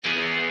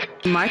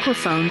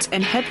Microphones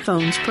and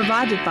headphones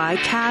provided by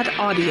CAD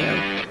Audio.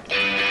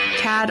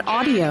 CAD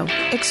Audio,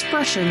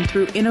 expression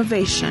through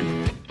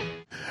innovation.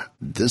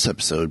 This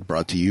episode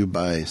brought to you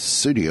by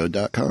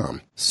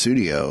Sudio.com.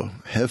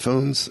 Sudio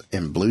headphones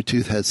and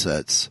Bluetooth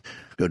headsets.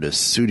 Go to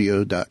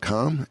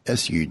Sudio.com,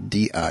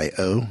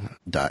 Sudio.com.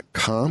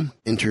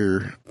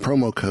 Enter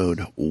promo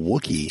code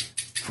Wookie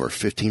for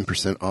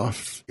 15%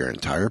 off your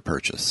entire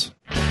purchase.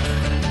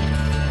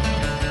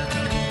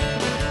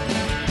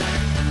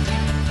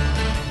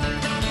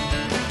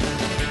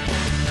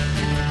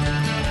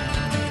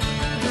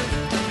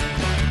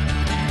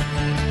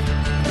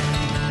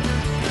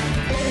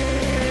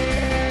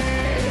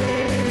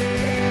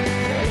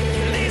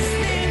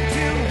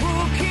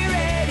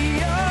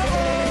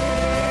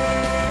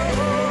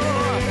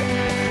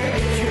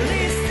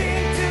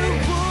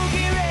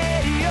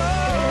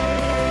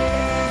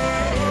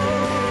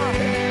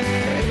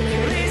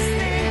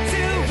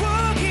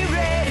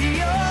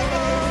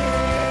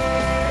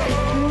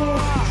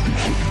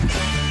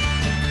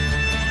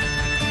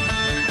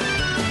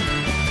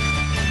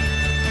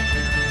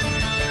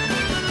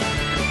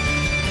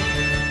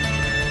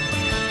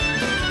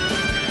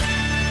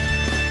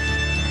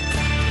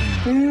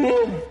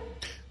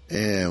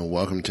 And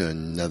welcome to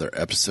another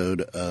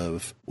episode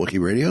of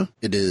Wookie Radio.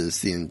 It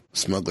is the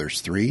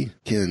Smugglers 3.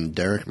 Ken,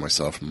 Derek,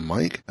 myself,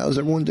 Mike. How's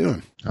everyone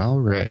doing? All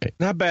right.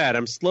 Not bad.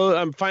 I'm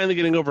finally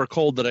getting over a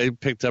cold that I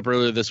picked up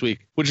earlier this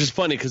week, which is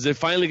funny because it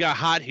finally got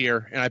hot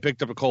here and I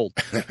picked up a cold.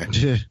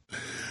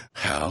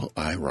 How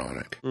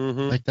ironic.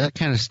 Mm-hmm. Like that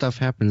kind of stuff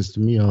happens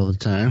to me all the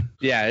time.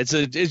 Yeah, it's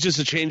just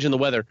a change in the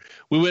weather.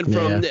 We went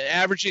from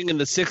averaging in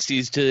the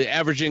 60s to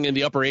averaging in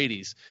the upper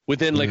 80s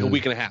within like a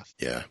week and a half.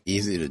 Yeah,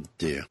 easy to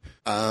do.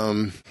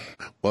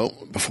 Well,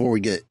 before we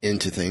get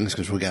into things,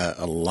 because we got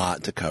a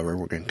lot to cover,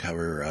 we're going to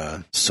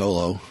cover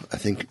Solo. I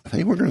think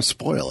we're going to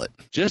spoil it.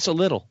 Just a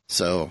little.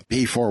 So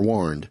be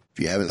forewarned.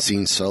 If you haven't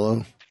seen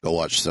Solo, go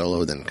watch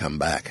Solo, then come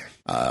back.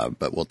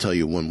 But we'll tell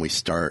you when we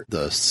start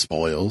the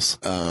spoils.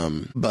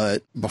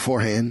 But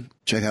beforehand,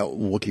 check out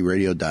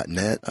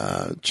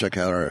WookieRadio.net. Check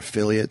out our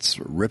affiliates,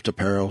 Ripped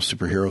Apparel,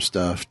 Superhero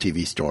Stuff,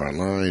 TV Store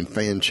Online,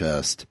 Fan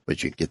Chest,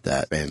 which you get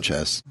that Fan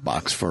Chest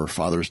box for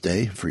Father's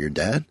Day for your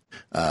dad.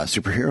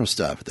 Superhero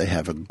Stuff, they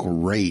have a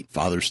great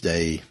Father's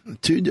Day,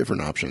 two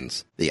different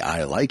options. The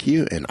I Like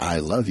You and I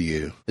Love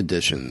You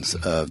editions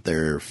of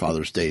their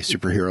Father's Day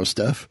superhero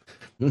stuff.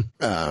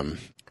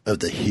 Of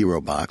the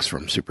Hero Box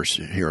from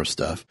Superhero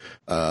Stuff,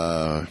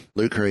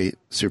 Loot Crate,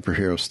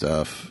 Superhero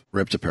Stuff,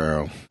 Ripped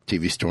Apparel,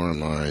 TV Store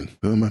Online.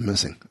 Who am I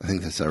missing? I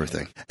think that's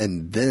everything.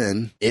 And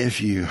then,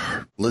 if you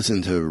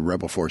listen to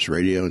Rebel Force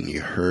Radio and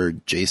you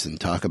heard Jason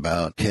talk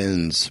about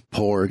Ken's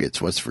Poor Gets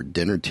What's for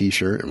Dinner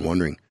t-shirt and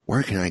wondering,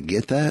 where can I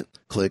get that?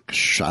 Click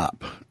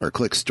shop or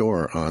click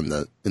store in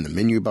the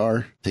menu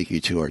bar. Take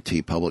you to our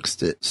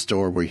TeePublic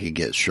store where you can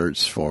get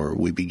shirts for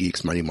Weeby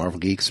Geeks, Mighty Marvel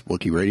Geeks,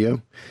 Wookie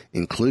Radio,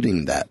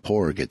 including that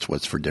Poor Gets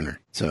What's for Dinner.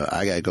 So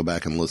I gotta go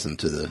back and listen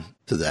to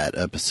that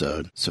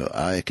episode so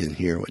I can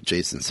hear what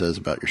Jason says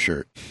about your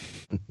shirt.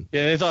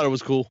 Yeah, they thought it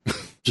was cool.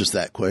 Just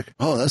that quick.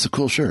 Oh, that's a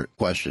cool shirt.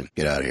 Question.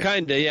 Get out of here.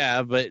 Kinda,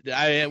 yeah. But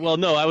I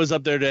was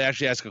up there to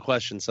actually ask a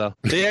question. So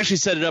they actually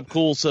set it up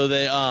cool. So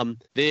they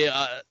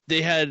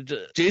had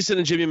Jason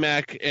and Jimmy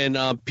Mack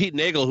and Pete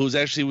Nagel, who's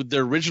actually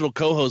their original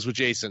co-host with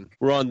Jason,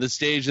 were on the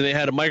stage, and they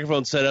had a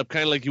microphone set up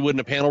kind of like you would in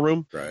a panel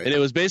room. Right. And it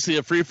was basically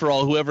a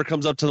free-for-all. Whoever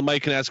comes up to the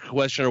mic can ask a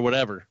question or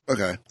whatever.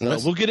 Okay. So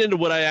we'll get into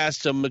what I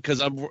asked them because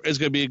it's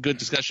going to be a good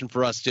discussion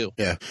for us, too.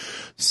 Yeah.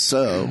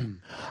 So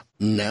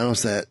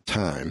now's that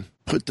time.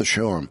 Put the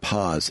show on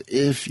pause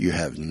if you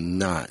have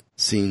not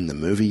seen the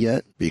movie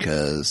yet,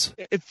 because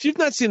if you've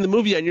not seen the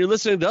movie yet and you're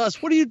listening to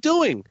us, what are you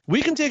doing?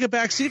 We can take a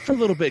back seat for a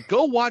little bit.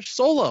 Go watch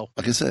Solo.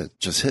 Like I said,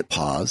 just hit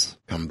pause,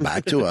 come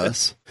back to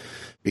us,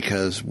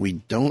 because we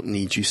don't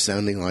need you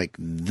sounding like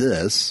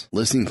this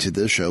listening to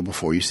this show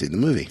before you see the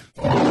movie.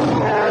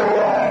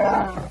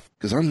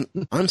 Because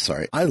I'm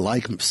sorry, I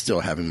like still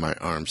having my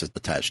arms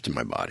attached to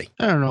my body.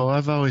 I don't know.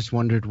 I've always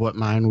wondered what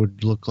mine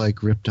would look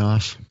like ripped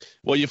off.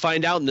 Well, you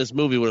find out in this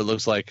movie what it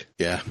looks like.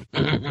 Yeah.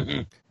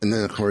 And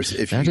then, of course,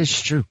 that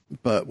is true.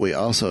 But we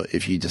also,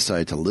 if you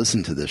decide to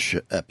listen to this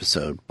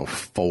episode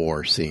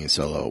before seeing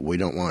Solo, we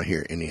don't want to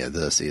hear any of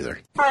this either.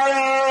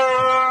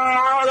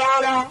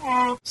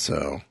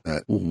 So,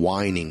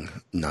 whining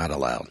not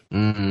allowed.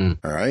 Mm-hmm.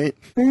 All right?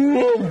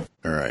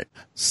 All right.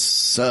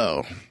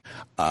 So,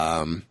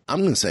 I'm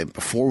going to say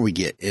before we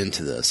get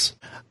into this,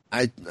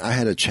 I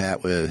had a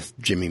chat with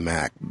Jimmy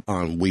Mack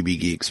on Weeby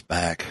Geeks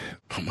back,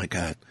 oh my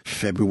God,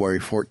 February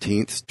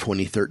 14th,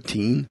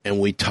 2013. And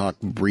we talked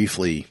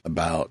briefly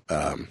about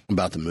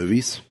the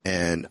movies.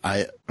 And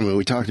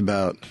we talked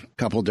about a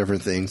couple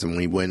different things, and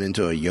we went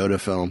into a Yoda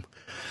film.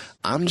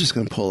 I'm just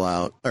going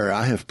to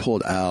I have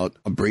pulled out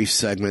a brief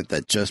segment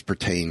that just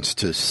pertains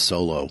to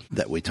Solo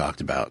that we talked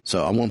about.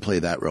 So I want to play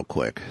that real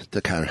quick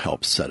to kind of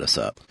help set us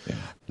up. Yeah.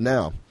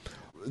 Now,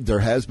 there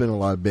has been a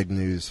lot of big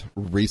news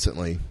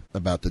recently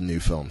about the new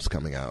films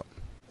coming out.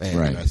 And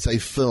Right. I say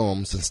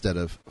films instead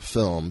of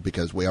film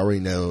because we already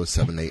know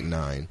 7, 8, and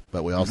 9,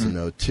 but we also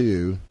know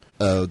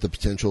the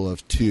potential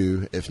of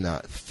 2, if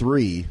not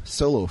 3,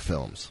 solo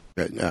films.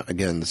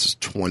 Again, this is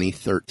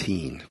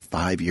 2013,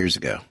 5 years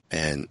ago.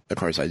 And, of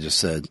course, I just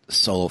said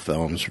solo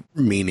films,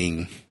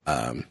 meaning,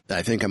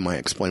 I think I might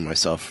explain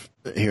myself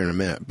here in a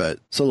minute, but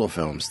solo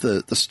films,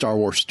 the Star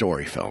Wars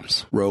story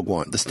films, Rogue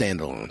One, the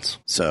standalones.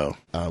 So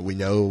We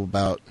know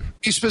about...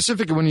 Be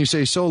specific when you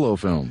say solo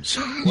films.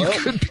 You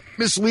could be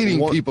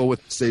misleading people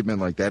with a statement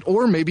like that.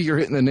 Or maybe you're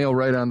hitting the nail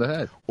right on the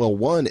head. Well,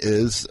 one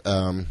is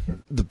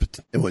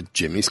what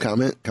Jimmy's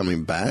comment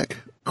coming back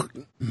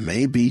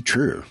may be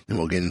true. And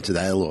we'll get into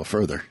that a little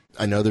further.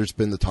 I know there's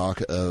been the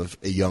talk of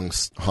a young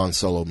Han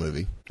Solo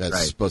movie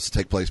that's supposed to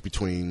take place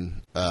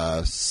between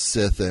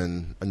Sith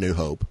and A New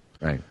Hope.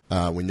 Right.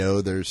 We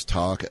know there's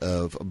talk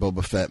of a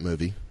Boba Fett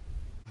movie,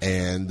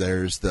 and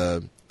there's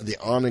the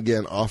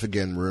on-again,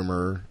 off-again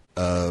rumor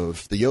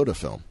of the Yoda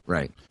film.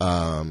 Right.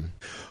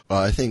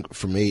 I think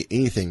for me,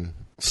 anything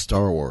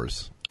Star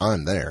Wars,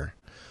 I'm there.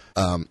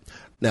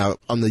 Now,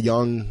 on the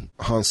young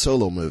Han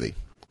Solo movie,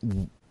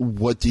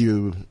 what do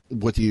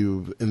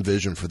you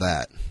envision for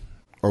that?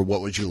 Or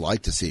what would you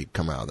like to see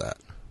come out of that?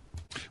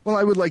 Well,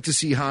 I would like to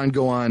see Han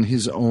go on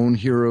his own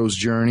hero's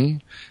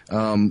journey,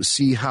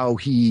 see how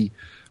he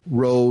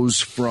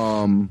rose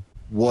from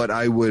what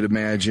I would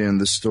imagine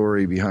the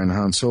story behind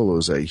Han Solo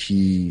is.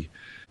 He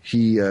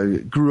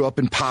grew up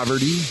in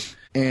poverty,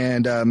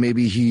 and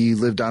maybe he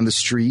lived on the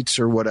streets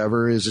or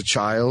whatever as a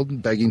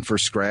child, begging for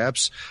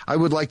scraps. I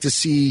would like to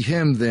see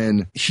him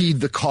then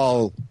heed the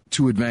call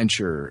to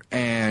adventure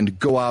and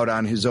go out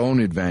on his own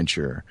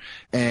adventure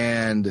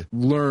and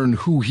learn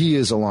who he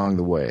is along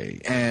the way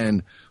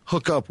and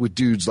hook up with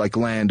dudes like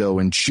Lando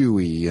and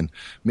Chewie and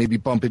maybe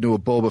bump into a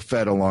Boba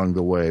Fett along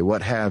the way,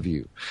 what have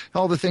you.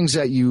 All the things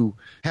that you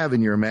have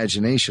in your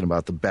imagination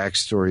about the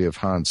backstory of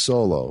Han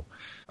Solo.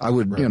 I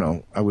would,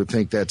 I would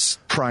think that's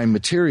prime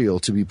material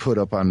to be put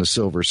up on the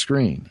silver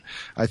screen.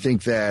 I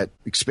think that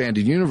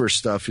expanded universe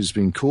stuff has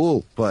been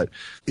cool, but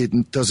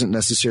it doesn't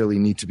necessarily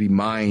need to be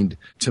mined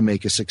to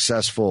make a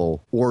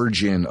successful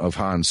origin of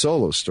Han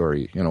Solo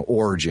story,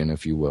 origin,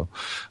 if you will.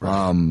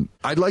 Right.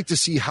 I'd like to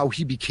see how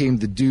he became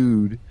the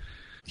dude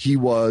he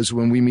was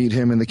when we meet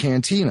him in the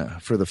cantina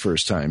for the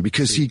first time,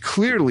 because he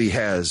clearly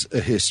has a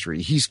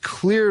history. He's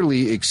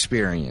clearly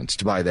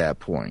experienced by that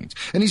point,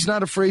 and he's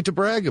not afraid to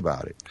brag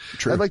about it.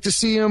 True. I'd like to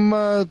see him,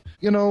 make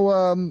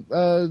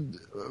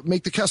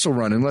the Kessel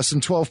Run in less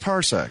than 12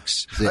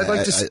 parsecs. See,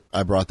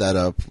 I brought that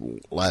up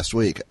last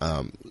week.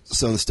 Some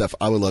of the stuff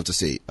I would love to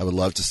see. I would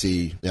love to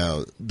see,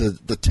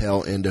 the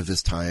tail end of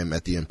his time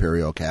at the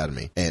Imperial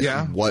Academy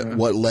and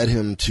what led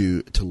him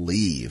to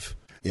leave.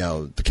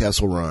 The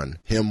Kessel Run,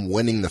 him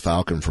winning the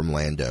Falcon from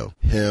Lando,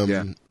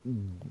 him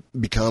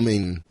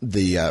becoming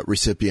the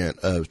recipient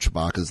of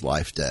Chewbacca's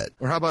life debt.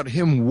 Or how about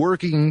him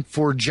working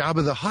for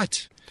Jabba the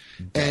Hutt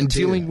and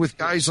dealing with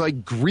guys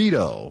like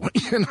Greedo,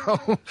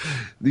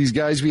 these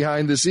guys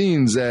behind the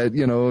scenes that,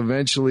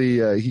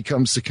 eventually he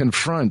comes to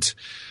confront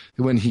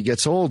when he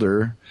gets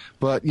older,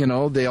 but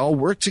they all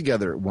work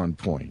together at one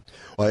point.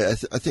 Well,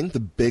 I think the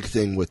big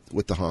thing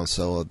with the Han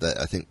Solo that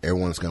I think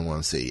everyone's going to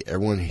want to see,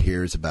 everyone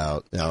hears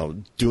about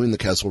doing the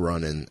Kessel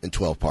Run in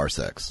 12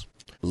 parsecs.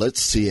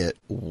 Let's see it.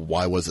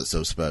 Why was it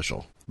so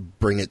special?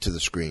 Bring it to the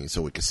screen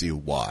so we can see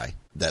why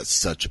that's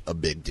such a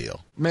big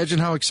deal. Imagine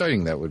how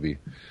exciting that would be.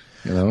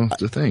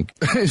 To think.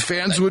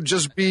 Fans would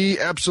just be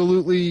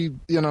absolutely,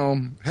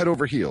 head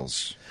over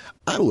heels.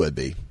 I would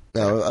be.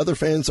 Now, other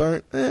fans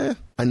aren't.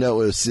 I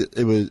know it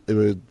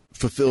would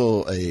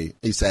fulfill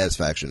a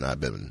satisfaction I've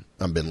been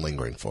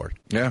lingering for.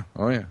 Yeah.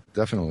 Oh yeah.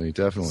 Definitely.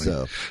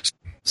 So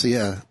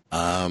yeah.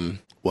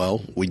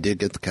 Well, we did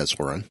get the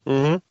Kessel Run.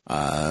 Mm-hmm.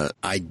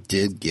 I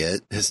did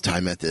get his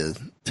time at the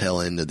tail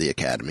end of the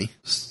academy,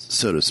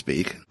 so to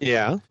speak.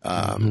 Yeah.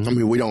 I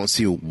mean, we don't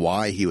see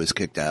why he was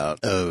kicked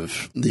out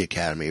of the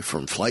academy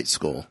from flight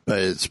school, but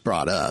it's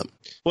brought up.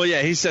 Well,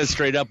 yeah, he says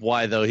straight up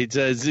why, though. He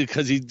says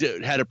because he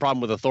had a problem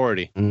with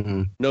authority.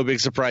 Mm-hmm. No big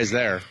surprise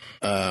there.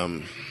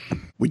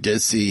 We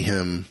did see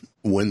him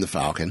win the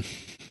Falcon.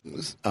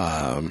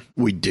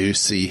 We do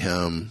see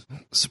him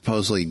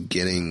supposedly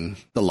getting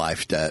the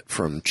life debt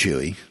from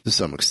Chewie to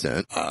some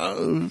extent.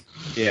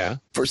 Yeah.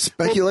 For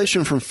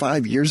speculation from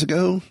 5 years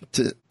ago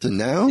to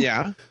now.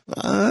 Yeah.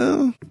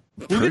 We'll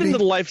get into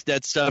the life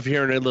debt stuff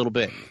here in a little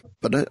bit.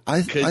 But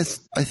I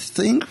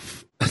think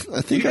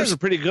you guys are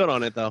pretty good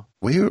on it, though.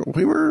 we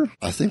were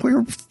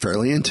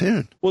fairly in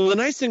tune. Well, the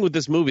nice thing with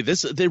this movie,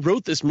 they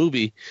wrote this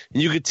movie,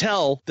 and you could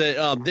tell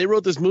that they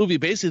wrote this movie.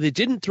 Basically, they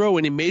didn't throw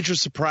any major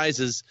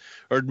surprises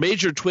or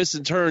major twists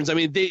and turns. I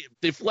mean,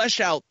 they flesh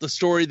out the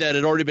story that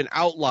had already been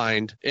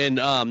outlined and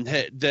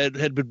that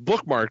had been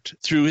bookmarked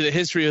through the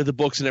history of the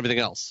books and everything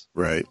else.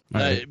 Right.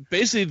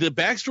 Basically, the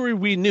backstory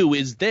we knew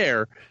is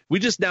there. We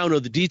just now know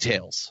the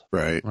details.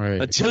 Right.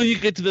 Until you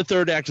get to the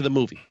third act of the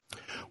movie.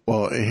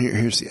 Well,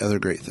 here's the other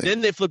great thing. Then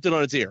they flipped it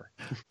on its ear.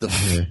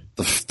 The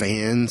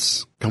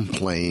fans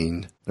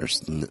complained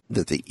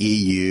that the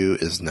EU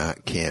is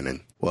not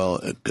canon. Well,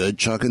 a good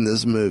chunk of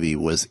this movie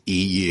was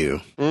EU.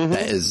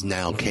 That is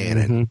now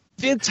canon.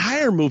 The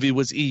entire movie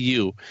was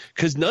EU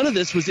because none of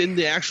this was in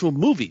the actual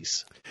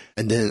movies.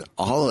 And then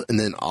all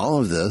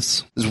of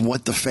this is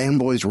what the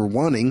fanboys were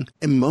wanting,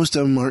 and most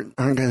of them aren't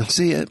going to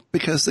see it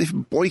because they've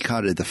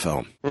boycotted the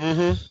film.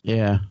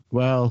 Yeah.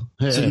 Well,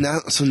 so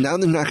now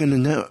they're not going to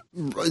know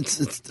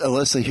it's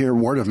unless they hear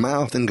word of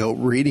mouth and go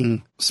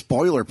reading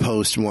spoiler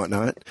posts and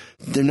whatnot.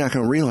 They're not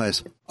going to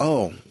realize,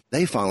 oh,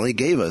 they finally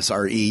gave us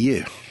our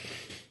EU.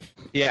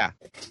 Yeah.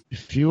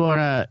 If you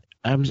wanna,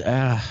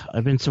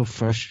 I've been so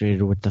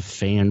frustrated with the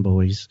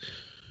fanboys.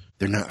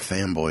 They're not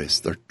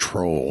fanboys; they're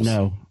trolls.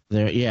 No,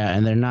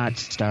 they're not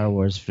Star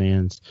Wars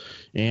fans.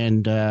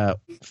 And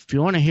if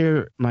you want to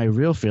hear my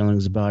real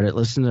feelings about it,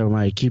 listen to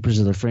my Keepers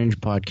of the Fringe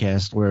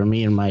podcast, where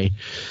me and my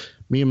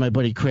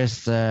buddy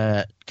Chris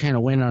kind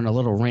of went on a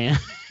little rant.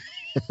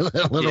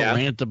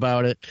 Rant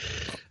about it.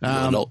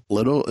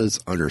 Little is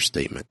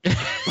understatement.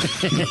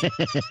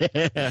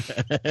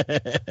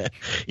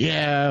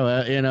 Yeah,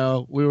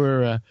 well, we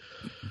were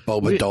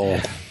Boba Dole.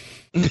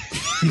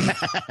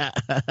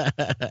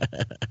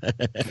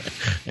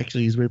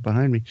 Actually, he's right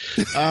behind me.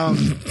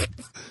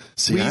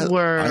 See, I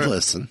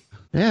listen.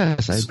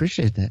 Yes, I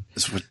appreciate that.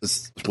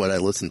 It's what I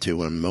listen to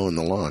when I'm mowing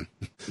the lawn.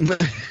 Yeah,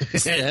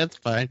 that's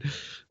fine.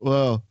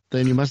 Well,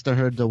 then you must have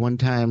heard the one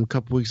time a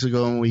couple weeks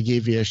ago when we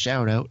gave you a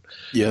shout out.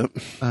 Yep.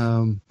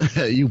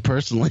 You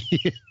personally.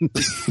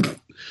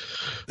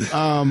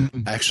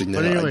 Actually, no.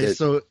 But anyway, I did.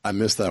 So I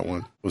missed that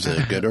one. Was it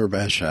a good or a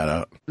bad shout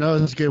out? No,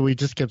 it's good. We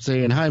just kept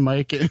saying hi,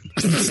 Mike.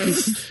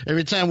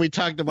 Every time we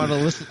talked about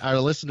our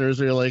listeners,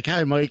 we were like,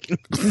 "Hi, Mike."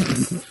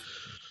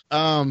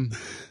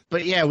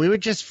 But yeah, we were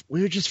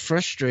just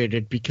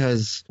frustrated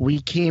because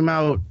we came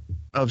out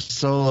of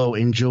Solo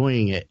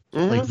enjoying it,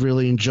 like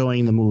really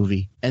enjoying the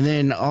movie, and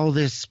then all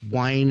this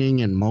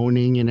whining and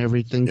moaning and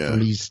everything from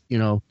these,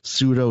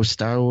 pseudo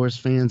Star Wars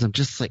fans. I'm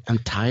just like, I'm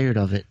tired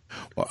of it.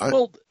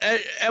 Well,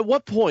 at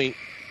what point?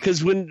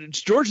 Because when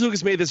George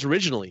Lucas made this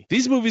originally,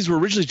 these movies were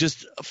originally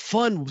just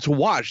fun to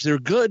watch. They're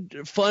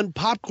good, fun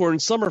popcorn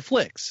summer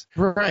flicks.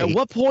 Right. At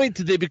what point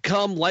did they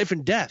become life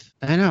and death?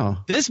 I know.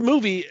 This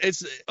movie,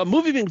 it's a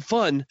movie being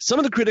fun. Some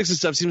of the critics and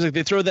stuff seems like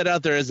they throw that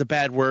out there as a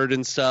bad word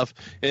and stuff.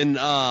 And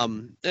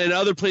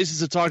other places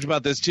have talked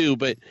about this too.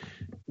 But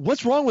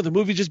what's wrong with the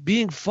movie just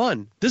being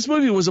fun? This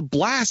movie was a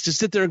blast to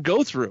sit there and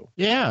go through.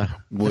 Yeah.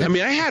 I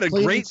mean, I had a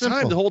great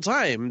time the whole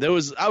time. I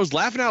was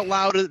laughing out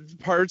loud at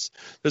parts.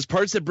 There's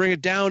parts that bring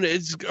it down.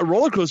 It's a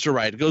roller coaster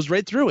ride. It goes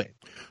right through it.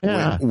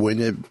 Yeah. When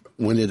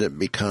did it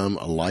become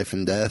a life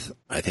and death?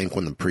 I think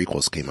when the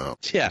prequels came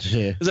out. Yeah.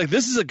 It's like,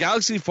 this is a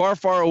galaxy far,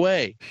 far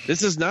away.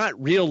 This is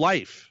not real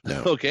life.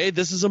 No. Okay?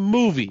 This is a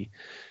movie.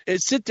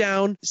 Sit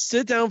down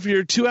for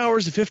your 2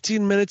 hours and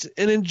 15 minutes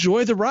and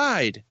enjoy the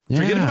ride.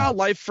 Yeah. Forget about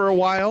life for a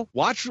while.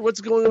 Watch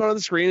what's going on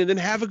the screen and then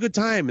have a good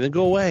time and then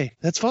go away.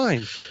 That's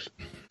fine.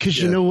 Because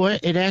you know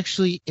what? It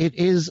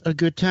is a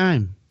good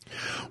time.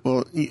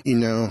 Well,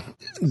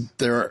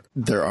 there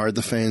are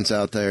the fans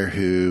out there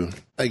who,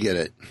 I get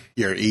it.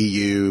 You're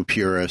EU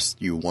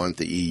purist. You want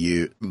the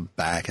EU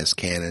back as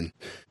canon,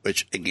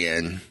 which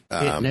again,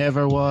 it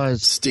never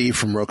was. Steve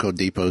from Rocco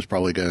Depot is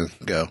probably going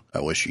to go,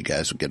 I wish you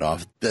guys would get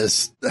off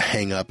this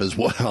hang up as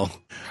well.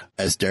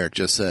 As Derek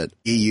just said,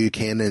 EU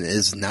canon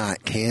is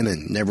not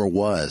canon. Never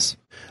was.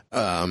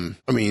 I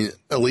mean,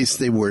 at least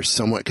they were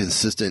somewhat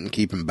consistent in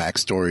keeping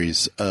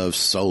backstories of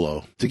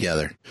Solo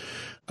together.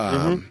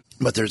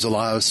 But there's a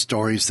lot of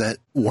stories that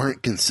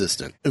weren't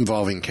consistent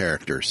involving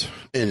characters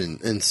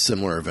in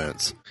similar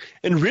events.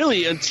 And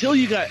really, until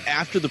you got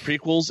after the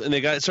prequels and they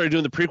started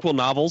doing the prequel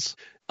novels,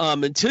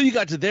 until you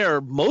got to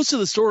there, most of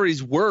the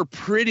stories were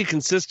pretty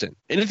consistent.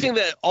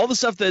 All the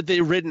stuff that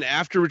they've written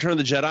after Return of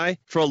the Jedi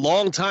for a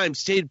long time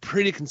stayed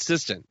pretty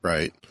consistent.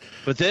 Right.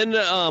 But then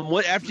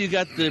after you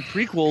got the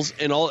prequels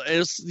and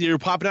you're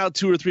popping out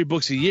 2 or 3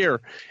 books a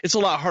year, it's a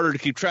lot harder to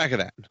keep track of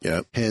that.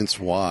 Yep. Hence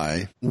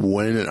why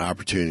when an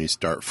opportunity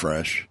start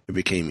fresh, it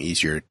became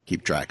easier to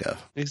keep track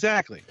of.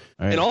 Exactly.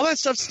 Right. And all that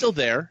stuff's still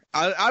there,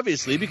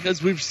 obviously,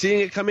 because we've seen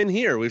it come in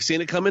here. We've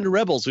seen it come into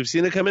Rebels. We've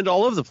seen it come into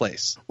all over the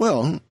place.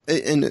 Well,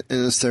 and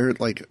it's there,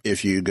 like,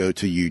 if you go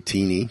to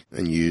Utini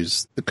and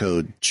use the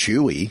code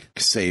CHEWY,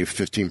 save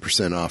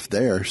 15% off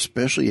there,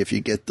 especially if you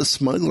get the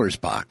Smuggler's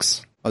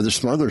Box or the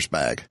Smuggler's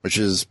Bag, which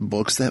is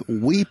books that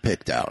we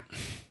picked out.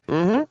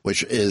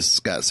 Which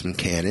is got some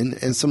canon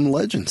and some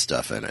legend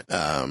stuff in it.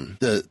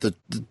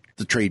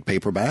 The trade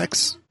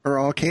paperbacks are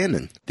all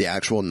canon. The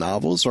actual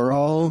novels are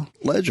all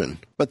legend,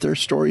 but they're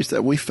stories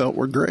that we felt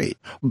were great.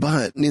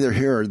 But neither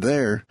here or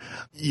there,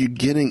 you're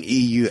getting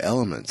EU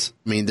elements.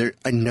 I mean,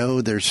 I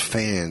know there's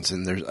fans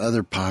and there's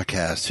other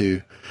podcasts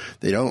who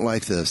they don't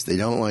like this, they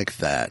don't like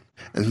that,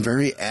 and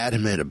very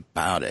adamant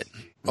about it.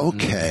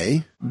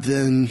 Okay,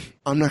 then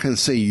I'm not going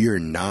to say you're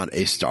not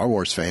a Star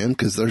Wars fan,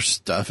 because there's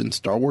stuff in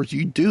Star Wars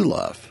you do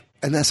love.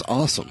 And that's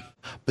awesome.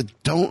 But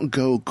don't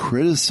go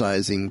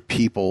criticizing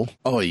people.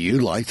 Oh, you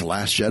liked The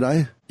Last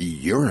Jedi?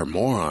 You're a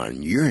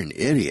moron. You're an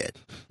idiot.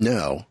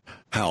 No.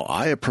 How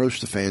I approach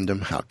the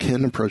fandom, how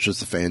Ken approaches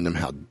the fandom,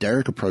 how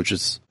Derek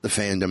approaches the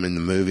fandom in the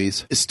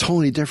movies is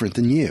totally different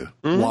than you.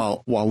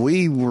 While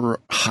we were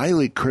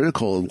highly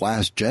critical of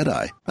Last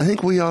Jedi, I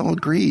think we all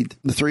agreed,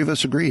 the three of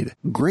us agreed,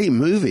 great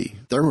movie.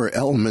 There were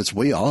elements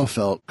we all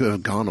felt could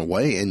have gone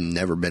away and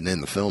never been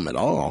in the film at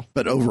all.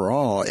 But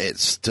overall, it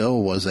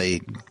still was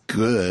a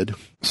good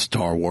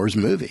Star Wars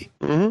movie.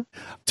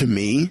 To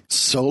me,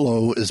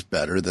 Solo is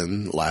better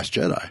than Last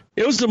Jedi.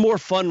 It was a more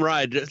fun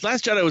ride.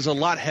 Last Jedi was a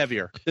lot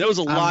heavier. There was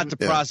a lot to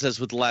process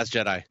with The Last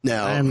Jedi.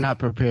 Now, I am not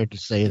prepared to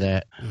say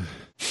that.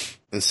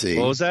 Let's see.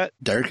 What was that?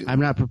 Derek?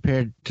 I'm not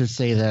prepared to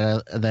say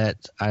that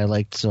I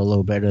liked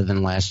Solo better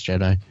than Last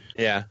Jedi.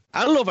 Yeah,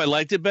 I don't know if I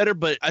liked it better,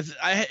 but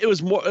it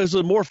was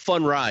a more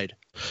fun ride.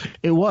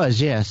 It was,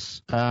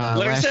 yes. Like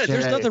I said,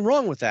 there's nothing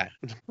wrong with that.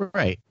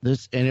 Right.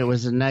 And it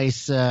was a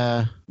nice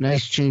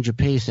change of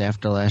pace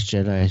after Last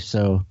Jedi.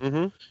 So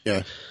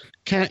Yeah.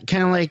 kind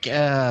of like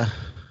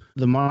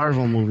the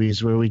Marvel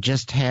movies where we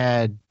just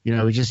had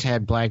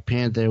Black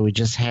Panther, we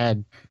just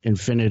had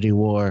Infinity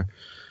War.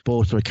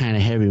 Both were kind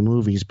of heavy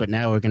movies, but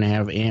now we're going to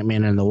have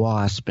Ant-Man and the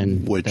Wasp,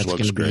 and which that's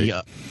looks going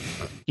to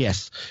great.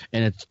 Yes,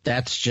 and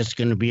that's just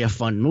going to be a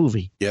fun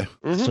movie. Yeah.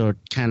 So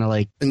kind of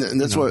like, and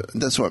that's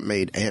what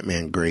made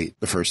Ant-Man great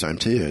the first time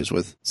too, is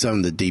with some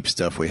of the deep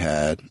stuff we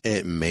had,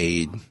 it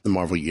made the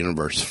Marvel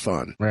Universe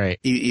fun. Right.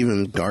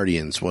 Even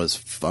Guardians was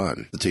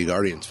fun. The two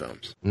Guardians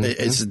films.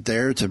 It's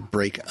there to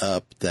break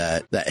up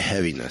that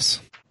heaviness.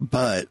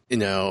 But,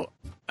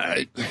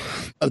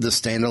 of the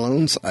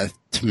standalones,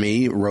 to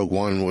me, Rogue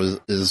One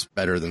is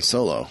better than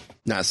Solo.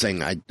 Not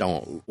saying I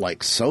don't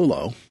like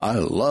Solo. I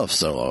love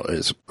Solo.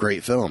 It's a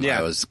great film. Yeah.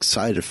 I was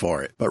excited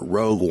for it. But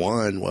Rogue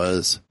One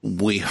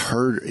we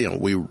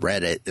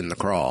read it in the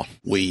crawl.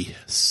 We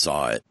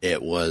saw it.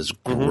 It was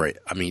great.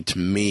 I mean, to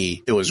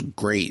me, it was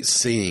great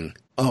seeing,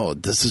 oh,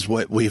 this is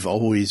what we've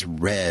always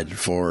read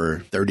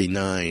for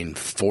 39,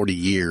 40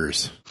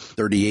 years.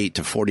 38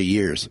 to 40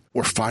 years.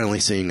 We're finally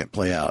seeing it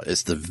play out.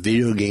 It's the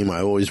video game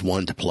I always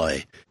wanted to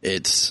play.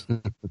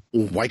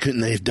 Why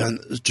couldn't they have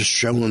just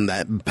shown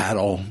that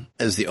battle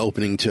as the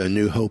opening to A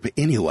New Hope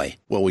anyway?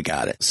 Well, we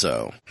got it.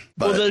 So,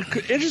 but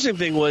the interesting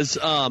thing was,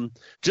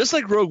 just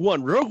like Rogue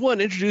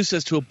One introduced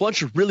us to a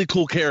bunch of really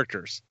cool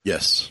characters.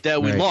 Yes.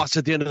 That we lost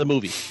at the end of the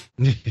movie.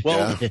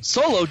 Well,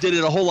 Solo did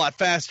it a whole lot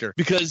faster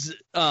because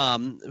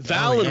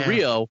Val and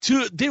Rio,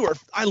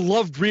 I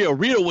loved Rio.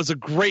 Rio was a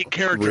great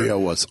character. Rio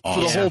was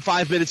awesome. For the whole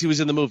 5 minutes he was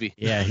in the movie.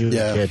 Yeah, he was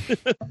good.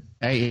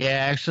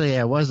 Actually,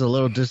 I was a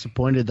little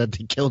disappointed that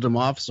they killed him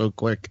off so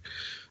quick.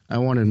 I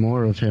wanted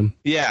more of him.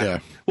 Yeah.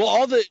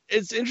 Well,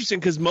 it's interesting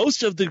because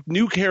most of the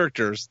new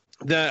characters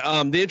that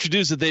they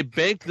introduced, that they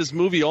banked this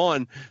movie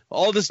on,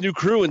 all this new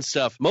crew and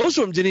stuff, most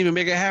of them didn't even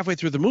make it halfway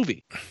through the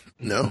movie.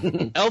 No.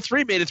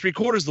 L3 made it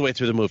 3/4 of the way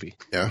through the movie.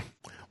 Yeah.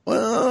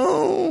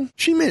 Well,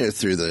 she made it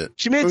through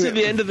She made it to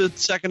the end of the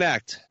second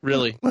act,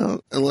 really.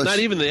 Well, not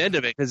even the end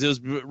of it, because it was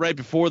right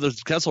before the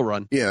Kessel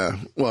Run. Yeah.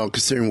 Well,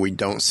 considering we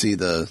don't see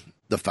the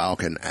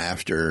Falcon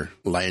after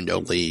Lando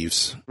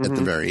leaves at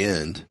the very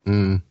end.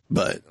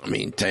 But, I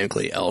mean,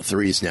 technically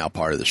L3 is now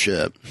part of the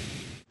ship.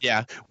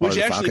 Yeah, which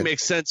actually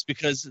makes sense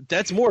because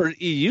that's more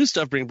EU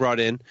stuff being brought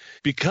in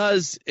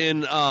because we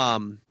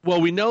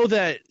know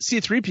that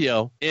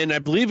C-3PO, and I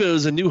believe it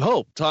was A New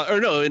Hope,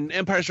 in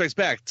Empire Strikes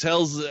Back,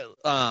 tells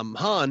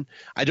Han,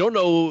 I don't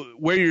know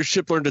where your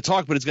ship learned to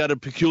talk, but it's got a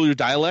peculiar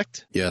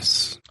dialect.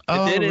 Yes.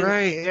 And then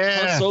right,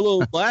 yeah. Han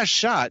Solo Last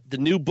Shot, the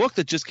new book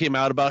that just came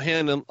out about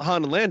Han and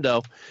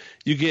Lando,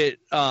 you get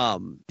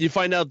you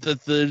find out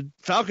that the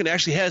Falcon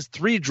actually has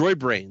 3 droid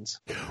brains.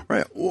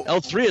 Right. Well,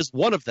 L3 is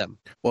one of them.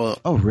 Well,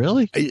 oh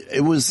really?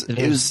 It was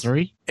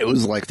 3. It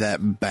was like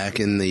that back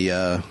in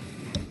the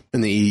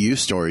EU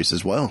stories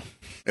as well.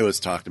 It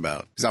was talked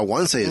about because I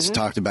want to say it's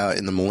talked about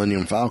in the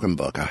Millennium Falcon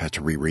book. I have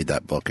to reread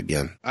that book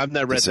again. I've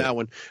not read that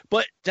one,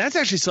 but that's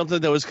actually something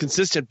that was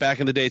consistent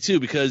back in the day too.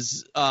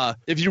 Because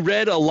if you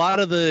read a lot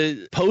of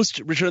the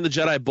post Return of the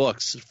Jedi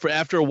books,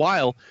 after a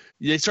while,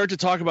 they start to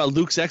talk about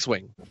Luke's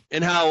X-wing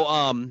and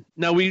how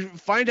now we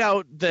find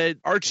out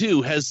that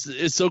R2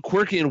 is so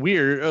quirky and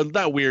weird,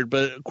 not weird,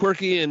 but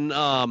quirky, and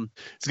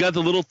he's got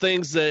the little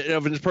things that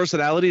of his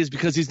personality is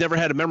because he's never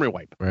had a memory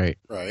wipe. Right.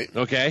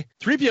 Okay.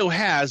 3PO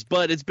has,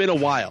 but it's been a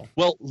while.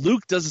 Well,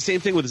 Luke does the same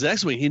thing with his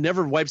X-wing. He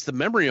never wipes the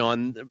memory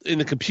on in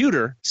the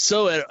computer.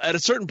 So at a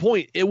certain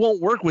point, it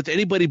won't work with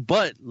anybody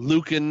but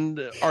Luke and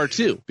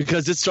R2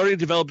 because it's starting to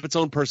develop its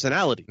own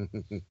personality.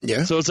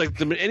 Yeah. So it's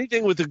like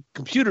anything with the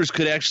computers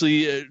could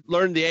actually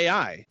learn the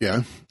AI.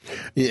 Yeah.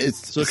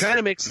 So it kind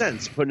of makes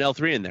sense putting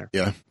L3 in there.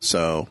 Yeah.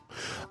 So,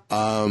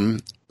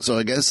 So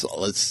I guess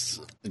let's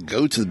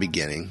go to the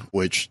beginning,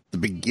 which the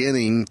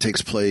beginning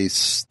takes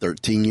place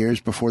 13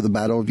 years before the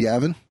Battle of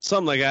Yavin.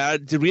 Something like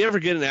that. Did we ever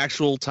get an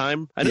actual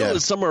time? I know it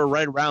was somewhere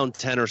right around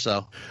 10 or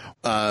so.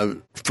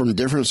 From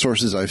different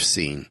sources I've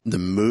seen,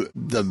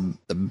 the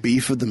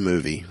beef of the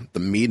movie, the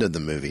meat of the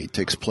movie,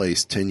 takes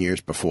place 10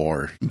 years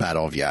before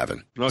Battle of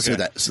Yavin. Okay.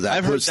 So that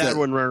I've heard that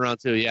one run around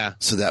too, yeah.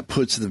 So that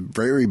puts the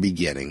very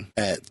beginning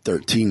at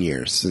 13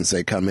 years, since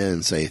they come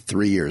in, say,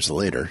 3 years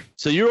later.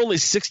 So you're only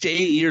 6 to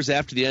 8 years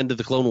after the end of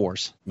the Clone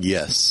Wars.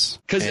 Yes.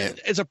 Because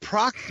it's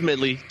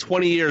approximately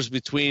 20 years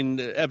between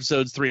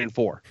episodes 3 and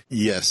 4.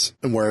 Yes.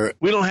 And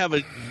we don't have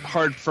a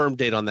hard, firm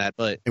date on that,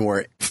 but... And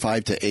we're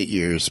 5 to 8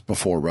 years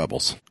before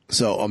Rebels.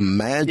 So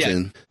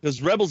imagine,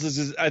 because Rebels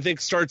is I think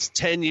starts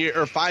 10 years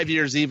or 5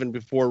 years even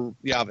before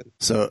Yavin.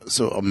 So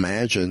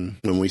imagine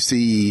when we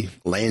see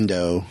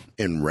Lando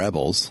in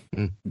Rebels,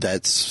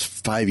 that's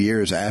 5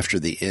 years after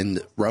the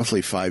end,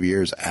 roughly 5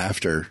 years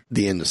after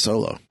the end of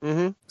Solo.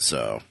 Mm-hmm.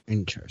 So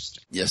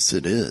interesting. Yes,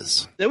 it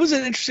is. That was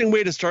an interesting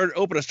way to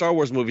open a Star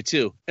Wars movie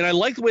too, and I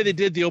like the way they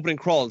did the opening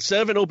crawl.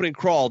 Instead of an opening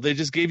crawl, they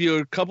just gave you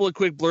a couple of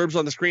quick blurbs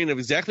on the screen of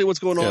exactly what's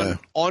going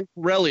on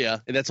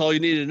Corellia, and that's all you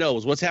needed to know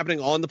was what's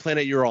happening on the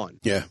planet you're on.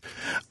 Yeah.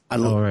 I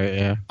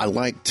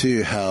like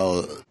too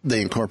how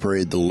they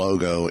incorporated the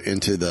logo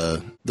into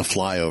the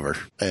flyover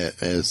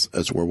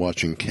as we're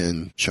watching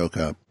Ken choke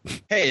up.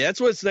 Hey,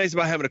 that's what's nice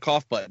about having a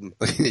cough button.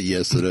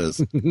 Yes, it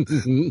is.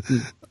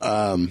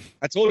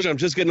 I told you I'm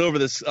just getting over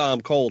this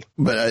cold.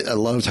 But I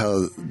loved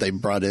how they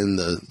brought in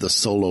the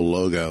Solo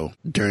logo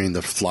during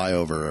the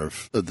flyover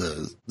of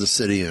the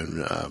city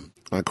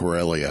on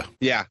Corellia.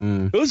 Yeah.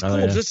 It was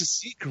cool just to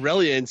see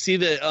Corellia and see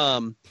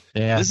that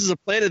this is a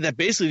planet that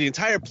basically the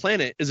entire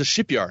planet is a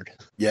shipyard.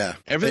 Yeah.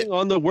 Everything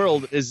on the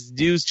world is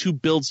used to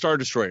build Star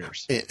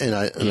Destroyers. And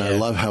I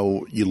love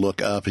how you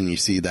look up and you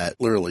see that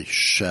literally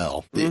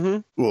shell,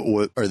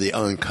 or the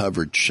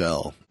uncovered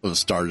shell of a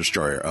Star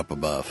Destroyer up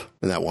above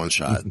in that one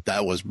shot.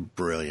 That was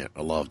brilliant.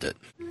 I loved it.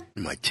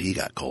 My tea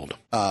got cold.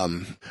 We're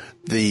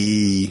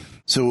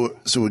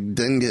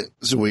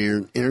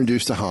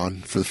introduced to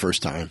Han for the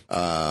first time.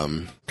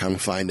 Come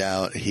find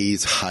out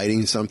he's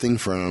hiding something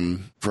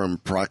from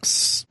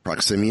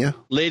Proxima.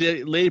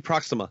 Lady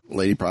Proxima.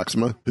 Lady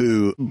Proxima,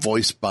 who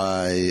voiced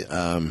by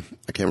I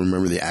can't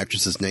remember the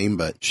actress's name,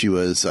 but she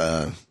was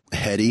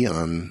Hetty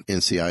on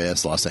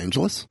NCIS Los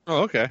Angeles.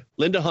 Oh, okay.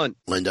 Linda Hunt.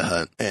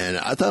 And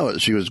I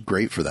thought she was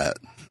great for that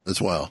as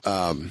well.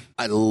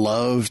 I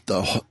loved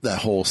that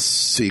whole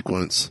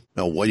sequence.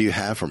 Oh, what do you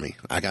have for me?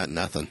 I got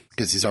nothing,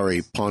 because he's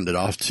already pawned it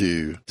off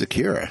to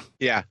Kira.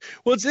 Yeah.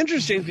 Well, it's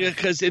interesting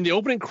because in the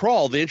opening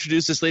crawl, they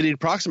introduced this Lady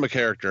Proxima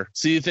character.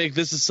 So you think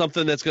this is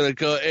something that's going to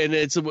go, and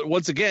it's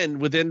once again,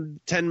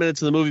 within 10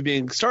 minutes of the movie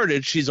being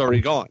started, she's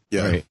already gone.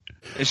 Yeah. Right.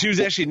 And she was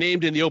actually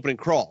named in the opening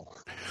crawl.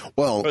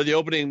 Well, or the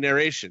opening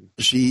narration.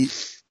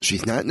 She's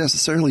not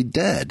necessarily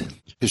dead,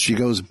 because she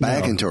goes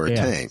back into her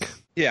tank.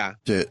 Yeah.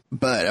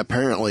 But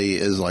apparently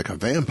is like a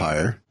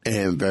vampire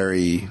and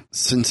very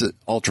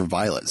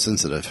ultraviolet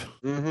sensitive.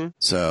 Mm-hmm.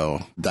 So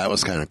that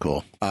was kind of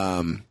cool.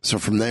 So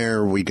from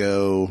there we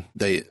go,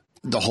 the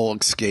whole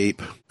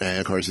escape. And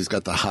of course he's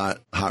got the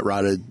hot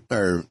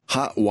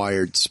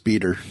wired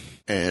speeder.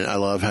 And I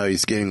love how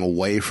he's getting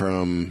away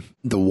from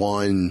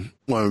one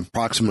of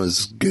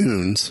Proxima's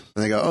goons.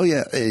 And they go, oh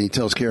yeah. And he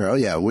tells Kira, oh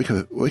yeah, we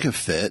could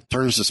fit.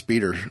 Turns the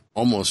speeder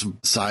almost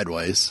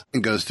sideways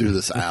and goes through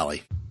this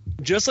alley.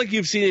 Just like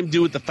you've seen him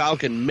do with the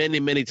Falcon many,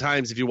 many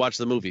times if you watch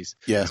the movies.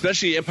 Yeah.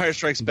 Especially Empire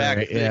Strikes Back.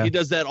 Right, yeah. He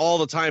does that all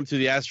the time through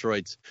the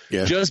asteroids.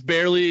 Yeah. Just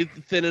barely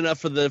thin enough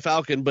for the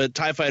Falcon, but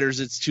TIE Fighters,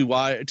 it's too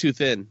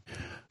thin.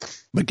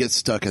 But gets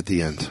stuck at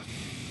the end.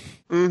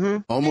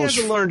 Mm-hmm. He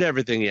hasn't learned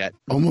everything yet.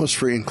 Almost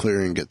free and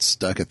clear and gets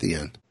stuck at the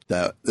end.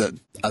 That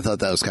I thought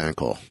that was kind of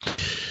cool.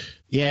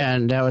 Yeah,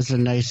 and that was a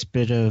nice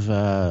bit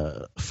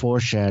of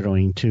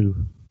foreshadowing,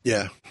 too.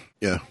 Yeah.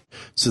 Yeah.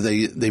 So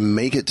they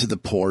make it to the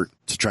port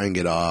to try and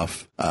get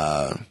off.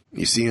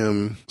 You see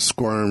them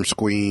squirm,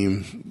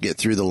 scream, get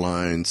through the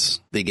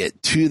lines. They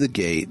get to the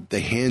gate.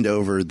 They hand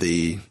over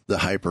the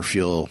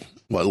hyperfuel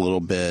a little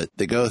bit.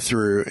 They go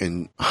through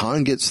and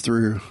Han gets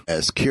through.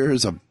 As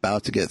Kira's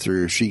about to get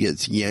through, she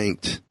gets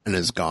yanked and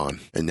is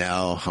gone. And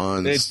now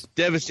it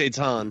devastates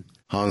Han.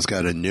 Han's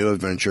got a new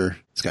adventure.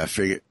 He's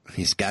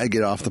got to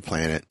get off the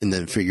planet and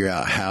then figure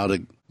out how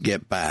to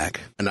get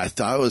back. And I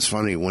thought it was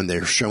funny when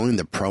they're showing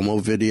the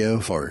promo video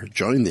for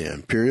joining the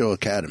Imperial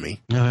Academy.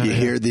 You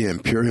hear the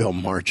Imperial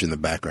March in the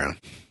background.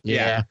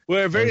 Yeah.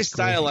 We're a very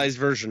stylized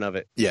version of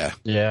it. Yeah.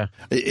 Yeah.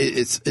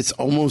 It's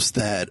almost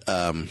that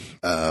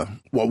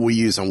what we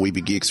use on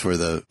Weeby Geeks for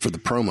the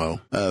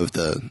promo of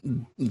the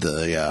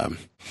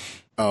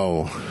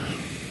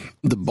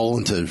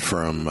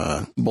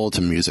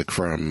bulletin music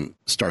from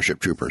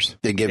Starship Troopers.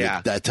 They give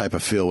it that type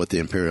of feel with the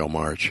Imperial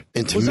March.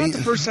 And to me, it's not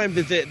the first time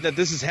that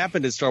this has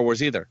happened in Star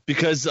Wars either.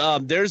 Because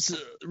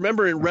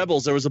remember in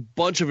Rebels, there was a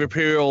bunch of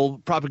Imperial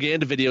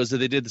propaganda videos that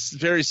they did this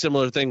very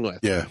similar thing with.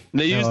 Yeah.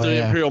 And they used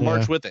the Imperial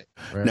March with it.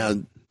 Right. Now,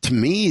 to to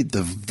me,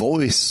 the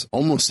voice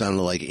almost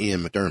sounded like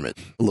Ian McDermott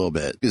a little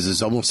bit, because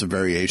it's almost a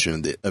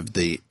variation of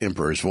the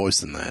Emperor's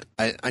voice in that.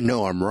 I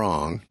know I'm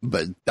wrong,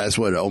 but that's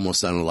what it almost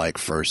sounded like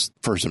first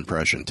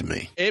impression to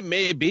me. It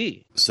may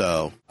be.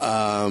 So,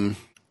 from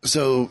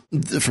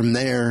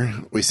there,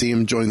 we see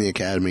him join the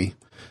academy.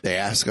 They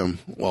ask him,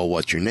 well,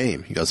 what's your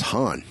name? He goes,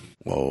 Han.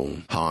 Well,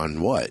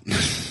 Han what?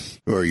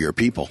 Who are your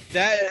people?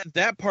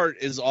 That part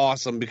is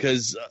awesome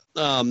because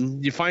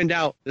you find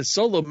out that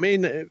Solo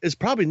is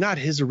probably not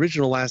his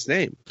original last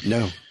name.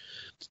 No.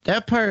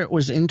 That part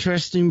was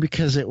interesting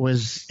because it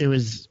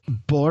was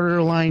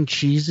borderline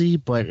cheesy,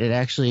 but it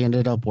actually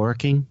ended up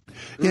working.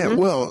 Yeah,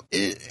 well,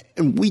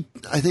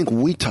 I think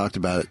we talked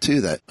about it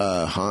too, that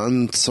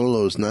Han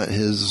Solo's not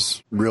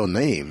his real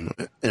name.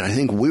 And I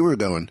think we were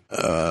going,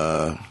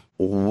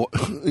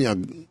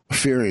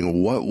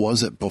 fearing what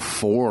was it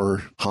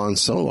before Han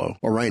Solo?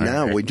 Well, right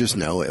now we just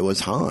know it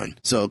was Han.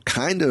 So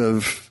kind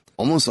of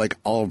almost like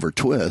Oliver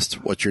Twist.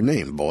 What's your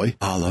name, boy?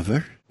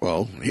 Oliver.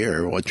 Well,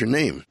 here, what's your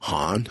name?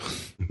 Han.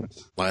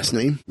 Last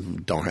name?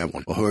 Don't have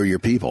one. Well, who are your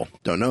people?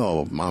 Don't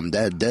know. Mom,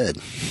 dad, dead.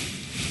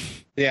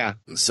 Yeah.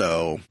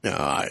 So,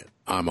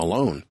 I'm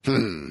alone.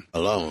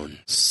 Alone.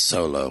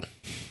 Solo.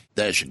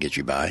 That should get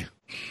you by.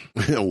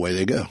 Away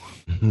they go.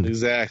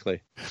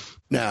 Exactly.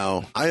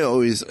 Now, I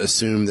always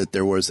assumed that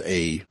there was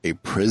a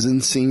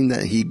prison scene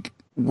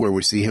where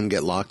we see him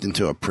get locked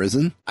into a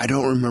prison. I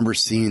don't remember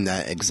seeing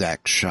that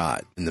exact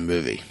shot in the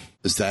movie.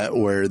 Is that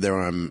where they're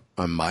on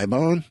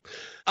Maiban?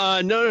 No.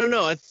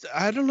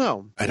 I don't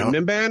know.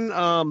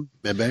 Mimban?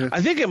 Mimban?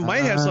 I think it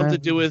might have something to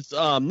do with.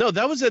 No,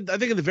 that was I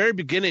think in the very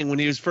beginning when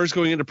he was first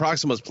going into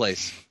Proxima's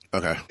place.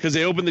 Okay. Because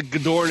they opened the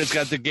door and it's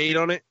got the gate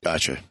on it.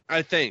 Gotcha.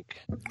 I think.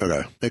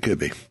 Okay. It could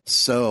be.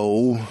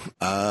 So,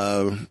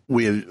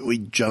 we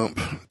jump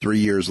 3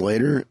 years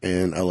later,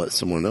 and I'll let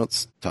someone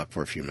else talk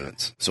for a few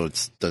minutes. So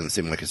it doesn't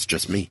seem like it's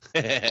just me.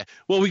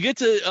 Well, we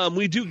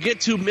do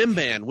get to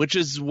Mimban, which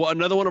is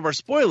another one of our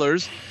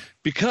spoilers,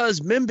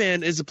 because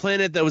Mimban is a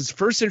planet that was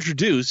first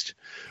introduced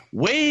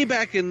way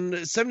back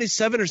in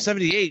 77 or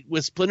 78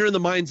 with Splinter in the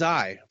Mind's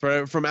Eye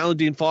from Alan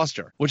Dean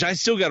Foster, which I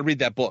still got to read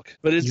that book.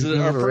 But it's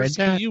our first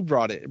you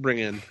bring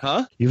in,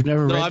 huh? You've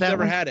never read that? No, I've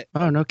never had it.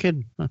 Oh, no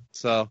kidding. Huh.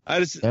 So I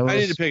need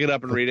to pick it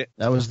up and read it.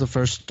 That was the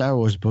first Star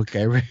Wars book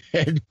I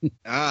read.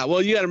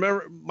 Well, you got to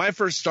remember, my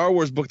first Star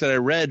Wars book that I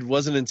read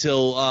wasn't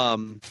until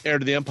Heir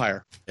to the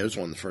Empire. It was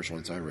one of the first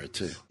ones I read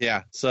too.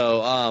 Yeah.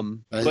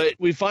 So, but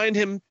we find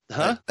him.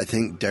 Huh? I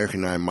think Derek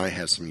and I might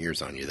have some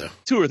years on you though.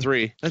 2 or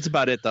 3. That's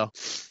about it though.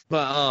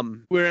 But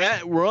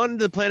we're on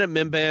the planet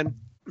Mimban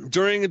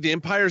during the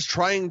Empire's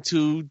trying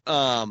to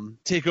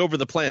take over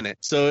the planet.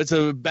 So it's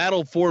a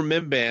battle for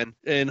Mimban,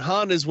 and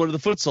Han is one of the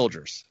foot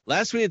soldiers.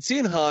 Last we had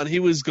seen Han, he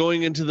was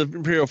going into the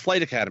Imperial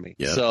Flight Academy.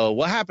 Yep. So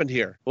what happened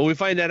here? Well, we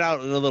find that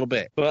out in a little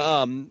bit.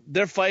 But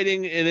they're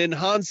fighting, and then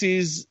Han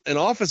sees an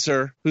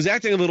officer who's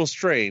acting a little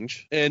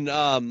strange, and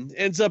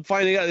ends up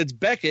finding out it's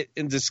Beckett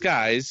in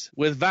disguise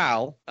with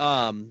Val.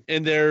 And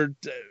they're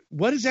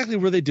what exactly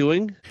were they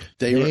doing?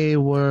 They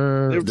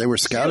were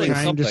scouting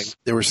something.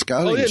 They were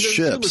scouting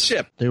ships.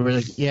 Ship. They were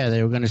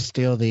going to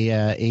steal the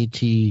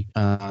AT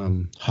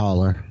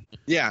hauler.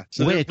 Yeah.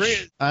 So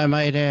which, I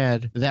might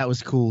add, that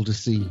was cool to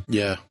see.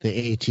 Yeah.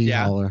 The AT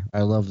hauler.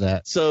 I love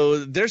that.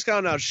 So they're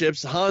scouting out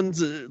ships.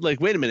 Han's like,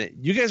 wait a minute.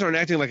 You guys aren't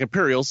acting like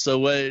Imperials.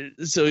 So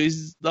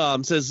he's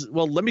says,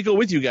 well, let me go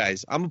with you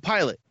guys. I'm a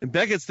pilot. And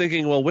Beckett's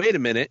thinking, well, wait a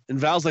minute. And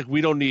Val's like, we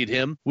don't need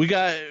him.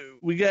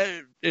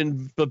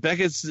 But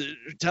Beckett's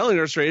telling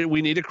her straight,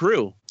 we need a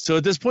crew. So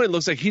at this point, it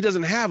looks like he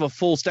doesn't have a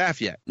full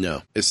staff yet.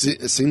 No, it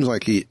seems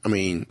like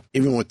even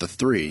with the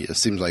 3, it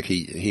seems like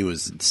he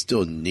was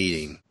still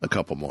needing a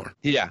couple more.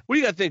 Yeah. What do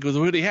you got to think with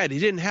what he had? He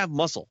didn't have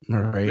muscle.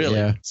 Right, really.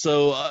 Yeah.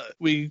 So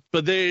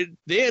they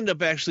end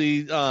up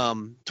actually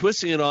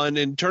twisting it on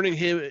and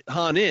turning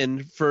Han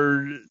in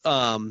for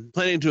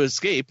planning to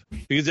escape,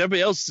 because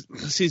everybody else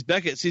sees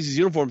Beckett, sees his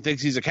uniform,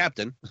 thinks he's a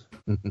captain.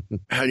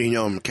 How do you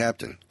know I'm a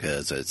captain?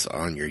 Because it's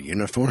on your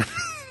uniform.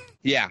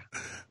 Yeah.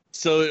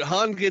 So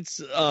Han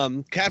gets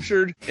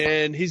captured,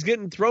 and he's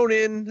getting thrown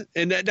in.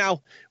 And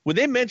now, when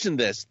they mentioned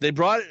this, they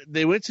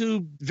went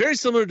to very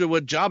similar to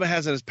what Jabba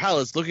has in his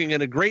palace, looking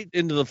at a grate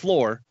into the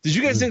floor. Did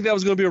you guys think that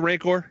was going to be a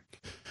Rancor?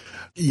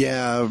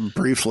 Yeah,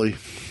 briefly.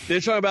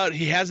 They're talking about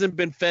he hasn't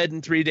been fed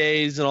in 3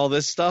 days and all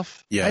this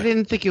stuff. Yeah, I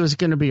didn't think it was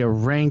going to be a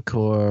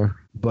Rancor,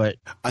 but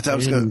I thought it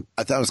was going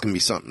to be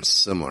something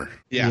similar.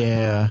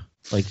 Yeah.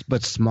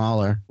 But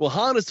smaller. Well,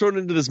 Han is thrown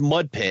into this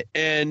mud pit,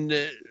 and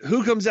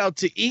who comes out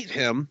to eat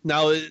him?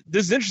 Now,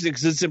 this is interesting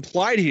because it's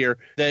implied here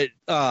that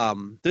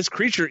this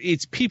creature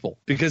eats people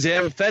because they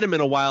haven't fed him in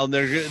a while, and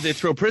they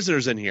throw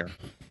prisoners in here.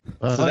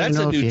 So that's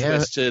a new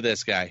twist to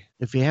this guy.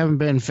 If you haven't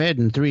been fed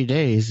in 3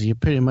 days, you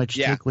pretty much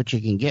take what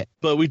you can get.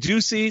 But we do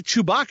see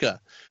Chewbacca,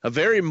 a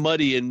very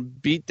muddy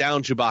and beat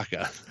down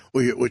Chewbacca.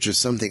 Which is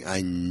something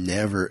I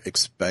never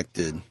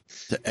expected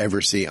to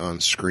ever see on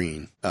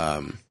screen.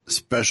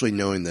 especially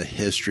knowing the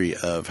history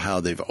of how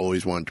they've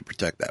always wanted to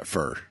protect that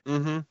fur.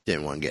 Mm-hmm.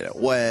 Didn't want to get it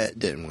wet,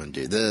 didn't want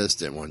to do this,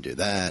 didn't want to do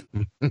that.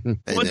 Well,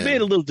 it's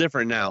made a little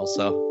different now,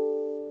 so.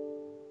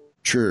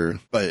 True,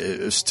 but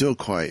it's still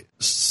quite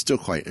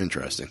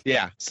interesting.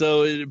 Yeah.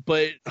 So,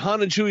 but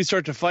Han and Chewie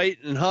start to fight,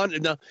 and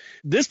now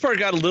this part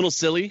got a little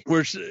silly,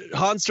 where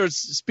Han starts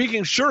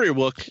speaking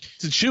Shuriwook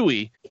to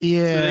Chewie,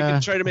 Yeah. so they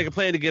can try to make a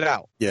plan to get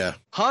out. Yeah.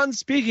 Han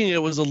speaking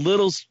it was a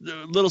little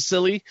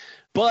silly,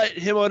 but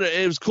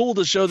it was cool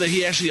to show that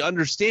he actually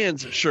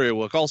understands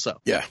Shuriwook also.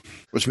 Yeah.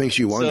 Which makes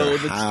you wonder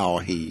how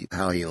he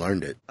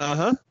learned it.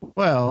 Uh-huh.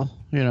 Well,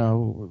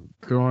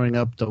 growing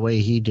up the way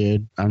he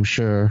did, I'm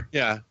sure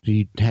Yeah.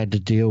 he had to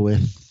deal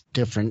with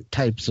different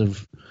types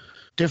of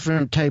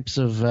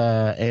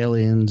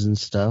aliens and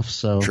stuff.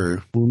 So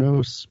True. Who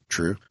knows?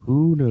 True.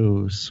 Who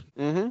knows?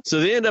 Mm-hmm. So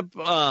they end up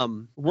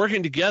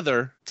working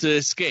together to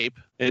escape.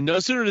 And no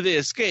sooner do they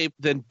escape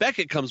than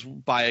Beckett comes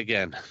by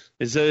again.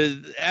 And so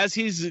as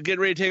he's getting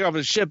ready to take off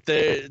his ship,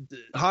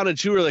 Han and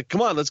Chewie are like,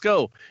 "Come on, let's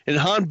go." And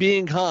Han,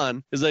 being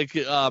Han, is like,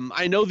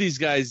 "I know these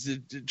guys,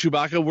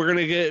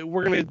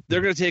 Chewbacca.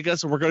 They're gonna take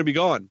us, and we're gonna be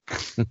gone."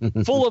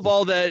 Full of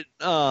all that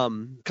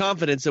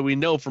confidence that we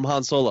know from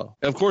Han Solo.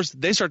 And of course,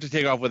 they start to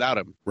take off without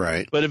him.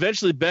 Right. But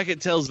eventually, Beckett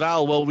tells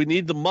Val, "Well, we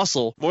need the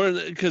muscle more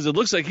because it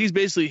looks like he's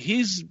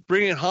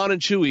bringing Han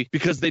and Chewie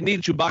because they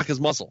need Chewbacca's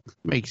muscle."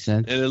 Makes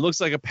sense. And it looks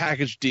like a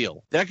package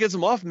deal. That gets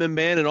them off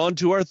Mimban and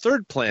onto our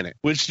third planet.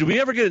 Which, do we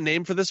ever get a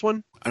name for this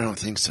one? I don't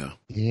think so.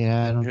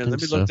 Yeah, I don't Here, think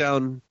let me so. look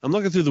down. I'm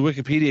looking through the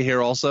Wikipedia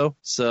here also.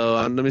 So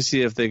let me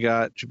see if they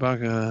got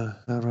Chewbacca.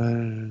 All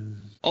right.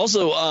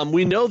 Also,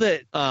 we know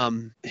that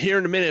here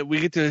in a minute we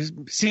get to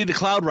see the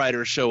Cloud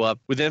Riders show up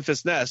with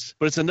Enfys Nest,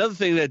 but it's another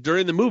thing that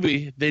during the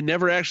movie they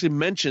never actually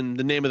mentioned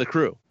the name of the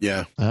crew.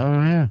 Yeah. Oh,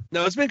 yeah.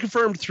 Now it's been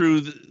confirmed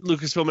through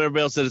Lucasfilm and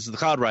everybody else that it's the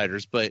Cloud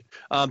Riders, but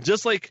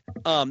just like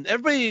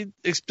everybody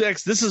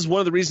expects, this is one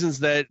of the reasons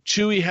that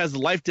Chewie has the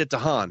life debt to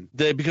Han,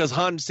 because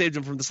Han saved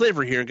him from the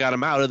slavery here and got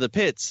him out of the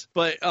pits,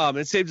 but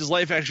it saved his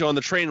life actually on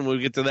the train, and we'll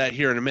get to that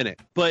here in a minute.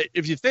 But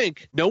if you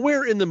think,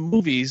 nowhere in the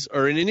movies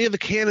or in any of the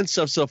canon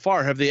stuff so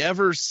far have they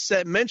ever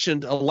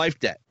mentioned a life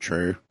debt.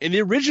 True. In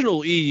the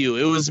original EU,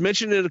 it was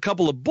mentioned in a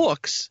couple of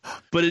books,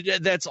 but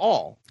that's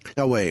all.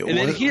 No, wait. And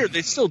then here,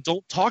 they still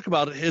don't talk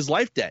about his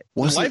life debt.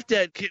 The life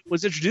debt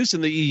was introduced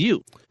in the EU.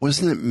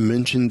 Wasn't it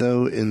mentioned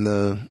though in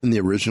the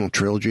original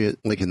trilogy,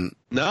 like in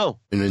A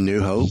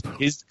New Hope?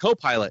 He's the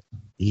co-pilot.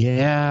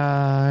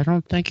 Yeah, I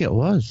don't think it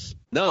was.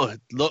 No,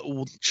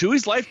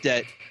 Chewie's life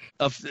debt.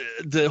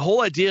 The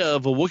whole idea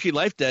of a Wookiee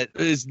life debt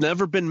has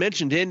never been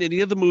mentioned in any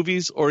of the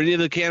movies or any of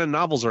the canon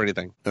novels or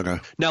anything. Okay.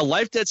 Now,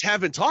 life debts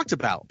have been talked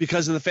about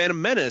because in the Phantom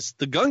Menace,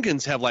 the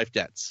Gungans have life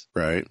debts.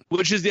 Right.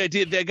 Which is the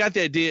idea.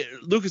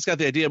 Lucas got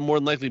the idea more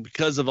than likely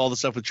because of all the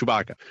stuff with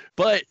Chewbacca.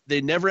 But they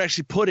never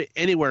actually put it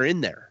anywhere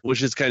in there,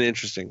 which is kind of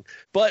interesting.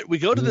 But we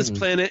go to this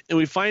planet and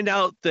we find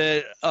out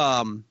that,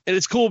 and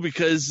it's cool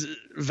because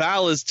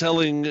Val is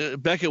telling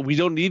Beckett, we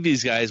don't need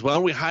these guys. Why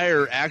don't we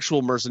hire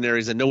actual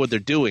mercenaries that know what they're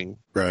doing?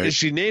 Right. And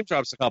she name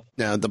drops a couple.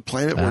 Now the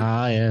planet.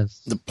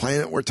 Yes. The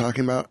planet we're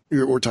talking about.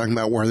 We're talking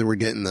about where they were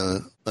getting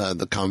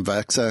the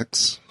convex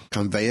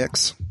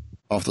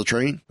off the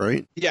train,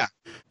 right? Yeah.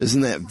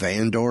 Isn't that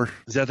Vandor?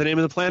 Is that the name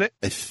of the planet?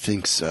 I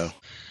think so.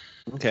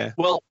 Okay.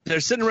 Well, they're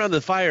sitting around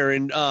the fire,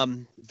 and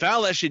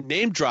Val actually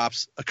name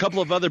drops a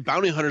couple of other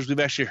bounty hunters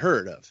we've actually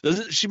heard of.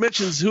 She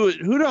mentions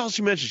who else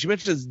she mentions? She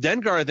mentions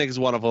Dengar, I think, is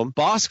one of them.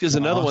 Bosk is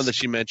another one that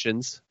she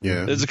mentions.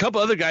 Yeah. There's a couple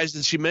other guys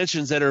that she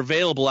mentions that are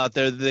available out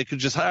there that they could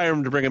just hire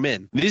them to bring them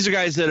in. These are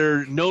guys that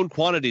are known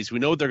quantities. We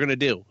know what they're going to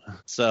do.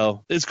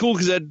 So it's cool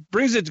because that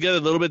brings it together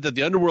a little bit that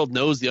the underworld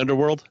knows the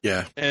underworld.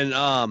 Yeah. And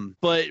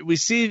but we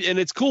see, and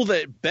it's cool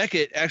that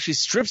Beckett actually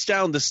strips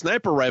down the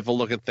sniper rifle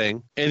looking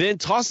thing and then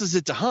tosses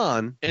it to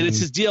Han, and it's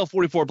his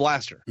DL-44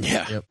 blaster.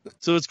 Yeah. Yep.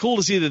 So it's cool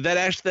to see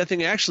that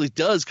thing actually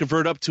does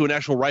convert up to an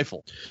actual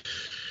rifle.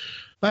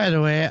 By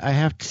the way, I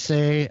have to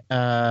say,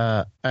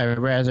 I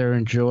rather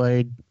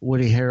enjoyed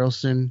Woody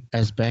Harrelson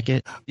as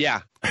Beckett.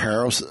 Yeah.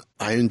 Harrelson.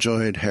 I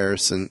enjoyed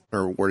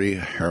Woody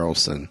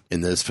Harrelson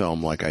in this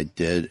film like I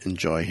did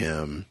enjoy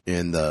him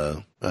in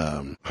the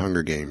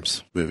Hunger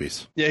Games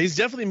movies. Yeah, he's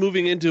definitely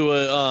moving into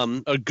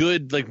a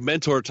good like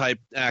mentor type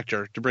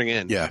actor to bring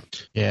in. Yeah.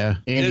 Yeah,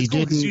 and he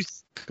cool didn't.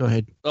 Go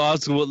ahead. Oh, I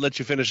was going to let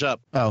you finish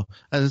up. Oh,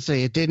 I was gonna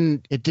say it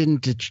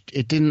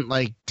didn't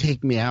like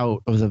take me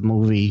out of the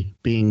movie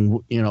being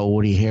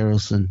Woody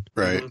Harrelson.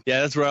 Right.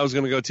 Yeah, that's where I was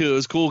going to go too. It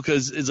was cool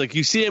because it's like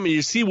you see him and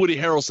you see Woody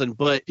Harrelson,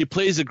 but he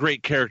plays a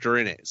great character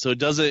in it, so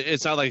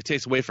it's not like it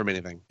takes away from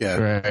anything. Yeah.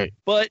 Right.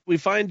 But we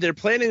find they're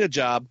planning a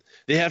job.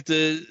 They're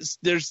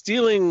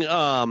stealing it's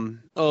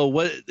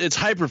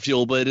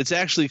hyperfuel, but it's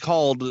actually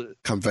called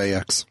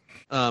Convex.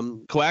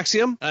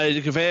 coaxium.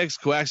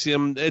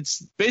 Coaxium.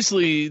 It's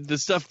basically the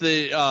stuff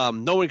that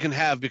no one can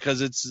have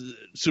because it's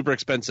super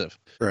expensive.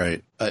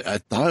 Right. I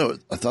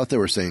thought they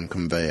were saying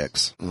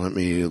convex. Let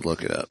me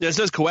look it up. Yeah, it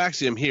says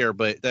coaxium here,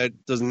 but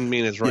that doesn't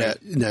mean it's right.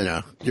 Yeah.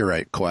 No. You're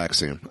right.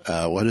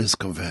 Coaxium. What is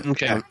convex?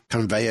 Okay.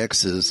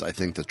 Convex is, I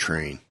think, the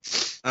train.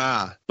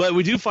 But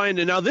we do find,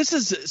 and now this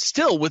is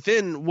still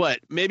within,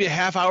 maybe a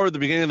half hour at the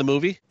beginning of the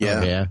movie?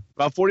 Yeah.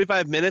 About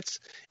 45 minutes.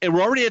 And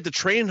we're already at the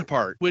train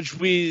part, which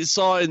we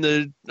saw in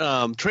the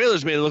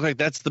trailers made it look like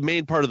that's the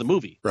main part of the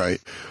movie.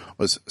 Right.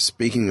 Was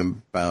speaking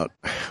about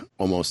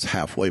almost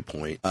halfway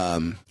point.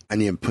 I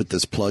need to put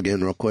this plug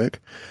in real quick.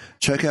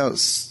 Check out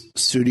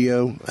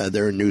Studio.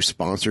 They're a new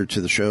sponsor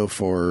to the show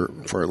for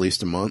at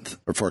least a month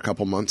or for a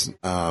couple months.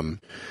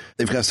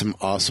 They've got some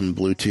awesome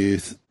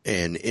Bluetooth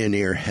and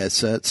in-ear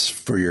headsets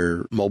for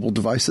your mobile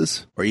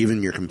devices or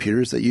even your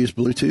computers that use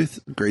Bluetooth.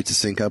 Great to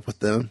sync up with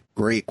them.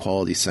 Great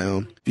quality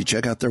sound. If you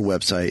check out their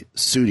website,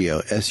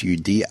 Sudio,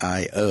 SUDIO.com,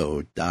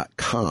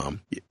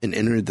 and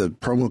enter the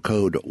promo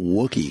code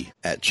Wookie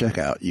at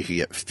checkout, you can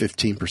get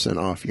 15%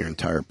 off your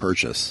entire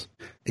purchase.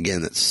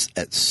 Again, that's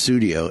at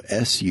Sudio,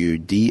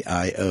 SUDIO.com.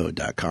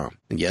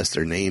 And yes,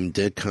 their name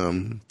did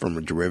come from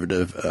a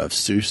derivative of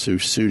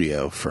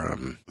Studio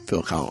from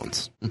Phil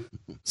Collins.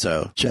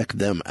 So check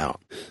them out.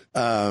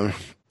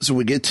 So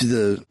we get to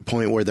the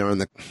point where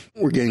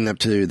we're getting up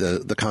to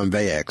the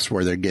Convex,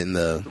 where they're getting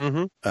the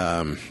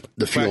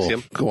fuel,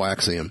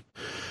 coaxium.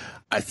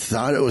 I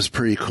thought it was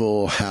pretty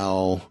cool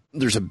how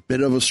there's a bit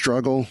of a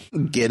struggle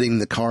getting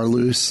the car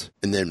loose,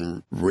 and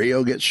then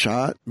Rio gets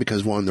shot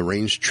because one of the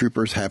range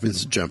troopers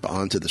happens to jump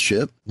onto the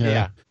ship.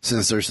 Yeah.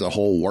 Since there's the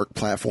whole work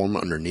platform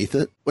underneath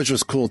it, which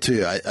was cool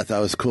too. I thought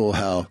it was cool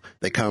how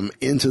they come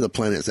into the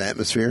planet's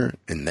atmosphere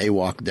and they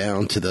walk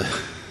down to the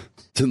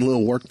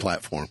little work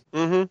platform.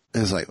 Mm-hmm. And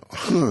it's like,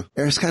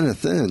 air's kind of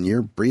thin.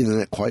 You're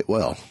breathing it quite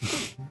well.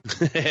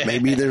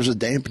 Maybe there's a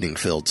dampening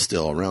field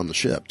still around the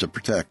ship to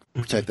protect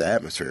the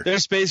atmosphere. They're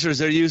spacers.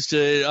 They're used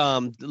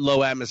to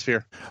low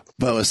atmosphere.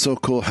 But it was so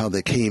cool how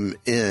they came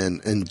in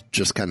and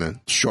just kind of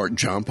short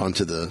jump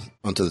onto the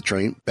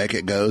train.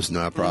 Beckett goes,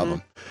 no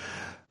problem. Mm-hmm.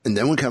 And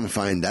then we come and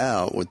find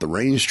out with the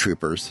range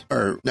troopers,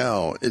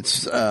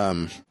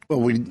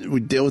 we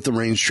deal with the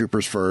range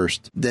troopers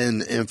first.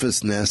 Then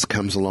Enfys Nest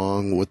comes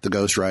along with the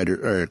Ghost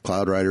Rider or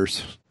Cloud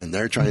Riders, and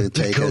they're trying to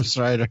take Ghost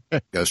Riders.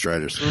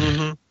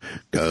 Mm-hmm.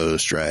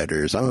 Ghost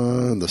Riders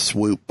on the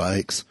swoop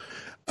bikes.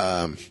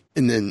 And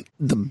then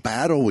the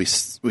battle we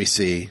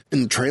see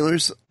in the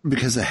trailers,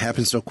 because it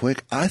happened so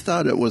quick, I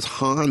thought it was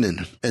Han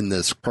and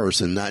this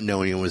person, not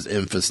knowing it was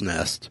Enfys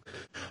Nest.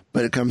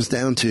 But it comes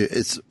down to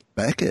it's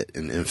Beckett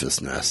and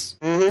Enfys Nest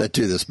that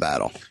do this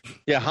battle.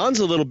 Yeah, Han's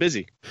a little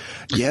busy.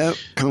 Yeah,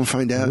 come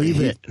find out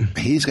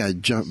he's got to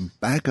jump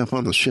back up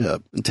on the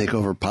ship and take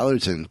over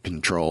piloting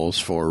controls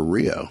for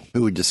Rio,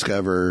 who would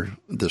discover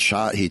the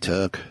shot he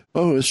took.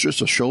 Oh, it's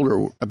just a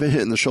shoulder. I've been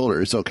hitting the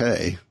shoulder. It's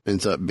okay.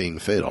 Ends up being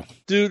fatal.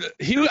 Dude,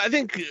 I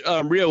think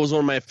Rio was one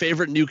of my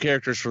favorite new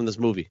characters from this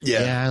movie.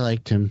 Yeah, I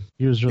liked him.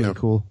 He was really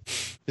cool.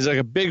 He's like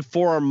a big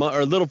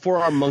little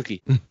four-arm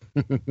monkey.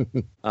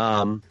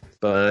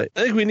 But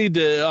I think we need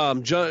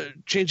to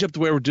change up the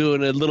way we're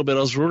doing it a little bit,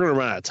 else we're going to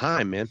run out of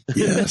time, man.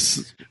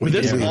 Yes.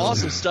 There's some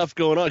awesome stuff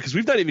going on, because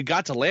we've not even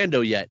got to Lando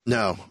yet.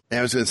 No. And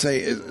I was going to say,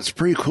 it's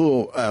pretty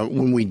cool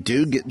when we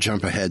do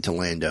jump ahead to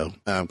Lando,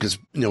 because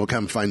we'll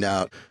come find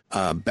out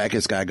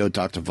Beckett's got to go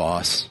talk to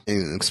Voss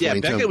and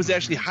explain to him. Beckett was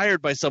actually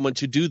hired by someone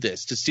to do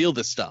this, to steal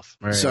this stuff.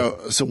 Right. So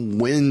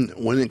when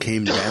it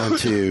came down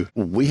to,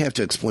 we have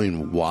to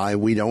explain why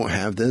we don't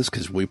have this,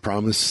 because we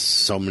promised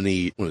so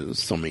many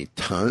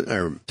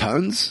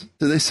tons,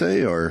 did they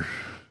say, or?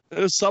 It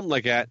was something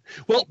like that.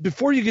 Well,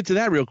 before you get to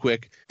that real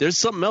quick, there's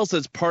something else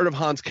that's part of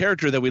Han's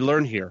character that we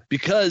learn here.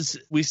 Because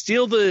we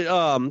steal the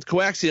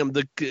coaxium,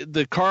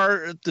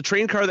 the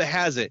train car that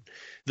has it.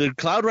 The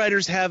Cloud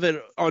Riders have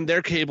it on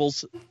their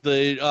cables.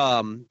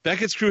 The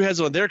Beckett's crew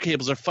has it on their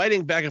cables. They're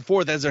fighting back and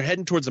forth as they're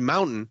heading towards a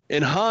mountain.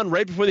 And Han,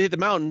 right before they hit the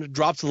mountain,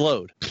 drops the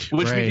load.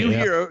 Which we do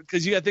hear,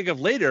 because you got to think of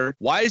later,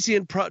 why is he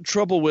in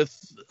trouble with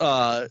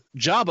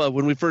Jabba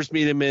when we first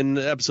meet him in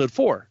episode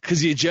 4? Because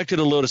he ejected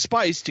a load of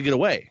spice to get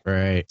away.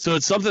 Right. So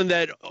it's something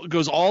that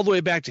goes all the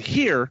way back to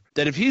here,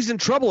 that if he's in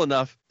trouble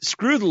enough,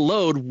 screw the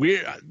load.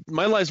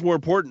 My life's more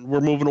important.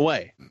 We're moving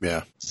away.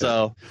 Yeah.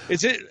 So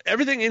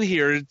everything in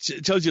here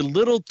tells you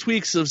little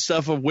tweaks of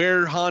stuff of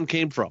where Han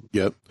came from.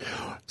 Yep.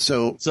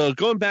 So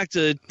going back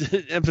to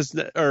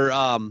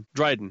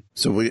Dryden.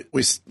 So we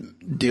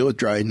deal with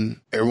Dryden.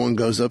 Everyone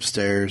goes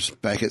upstairs.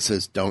 Beckett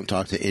says, "Don't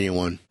talk to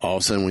anyone." All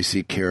of a sudden, we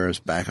see Kira's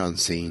back on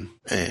scene,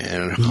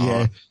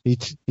 and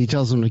he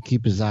tells him to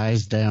keep his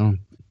eyes down.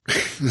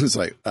 It's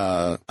like,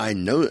 I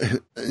know,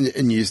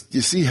 and you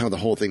see how the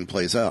whole thing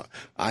plays out.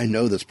 I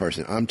know this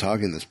person. I'm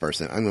talking to this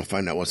person. I'm going to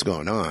find out what's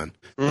going on.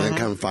 And then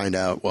come find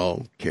out,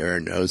 well,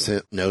 Kira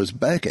knows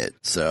Beckett.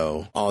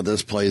 So all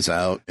this plays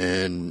out,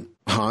 and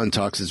Han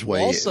talks his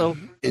way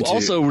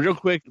Also, real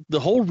quick, the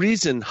whole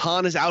reason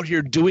Han is out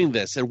here doing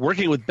this and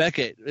working with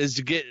Beckett is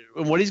to get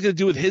what he's going to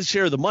do with his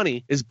share of the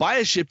money is buy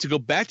a ship to go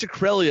back to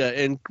Corellia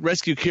and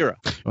rescue Kira.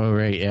 Oh,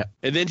 right, yeah.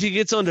 And then he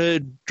gets onto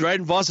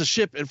Dryden Voss's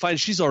ship and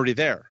finds she's already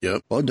there.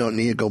 Yep. Well, don't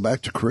need to go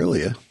back to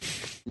Corellia.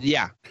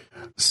 Yeah.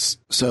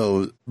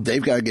 So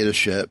they've got to get a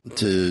ship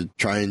to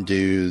try and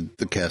do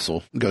the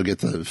Kessel, go get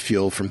the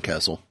fuel from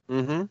Kessel.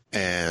 Mm-hmm.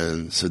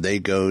 And so they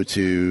go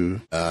to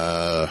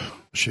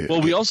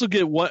Well, we also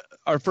get what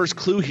our first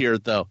clue here,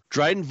 though.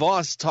 Dryden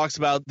Voss talks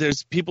about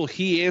there's people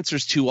he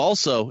answers to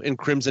also in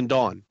Crimson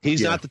Dawn.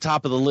 He's not the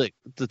top of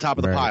the top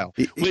of the pile.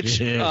 Which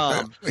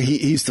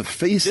he's the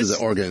face of the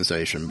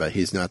organization, but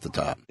he's not the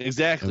top.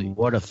 Exactly. And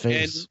what a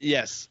face! And,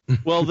 yes.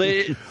 Well,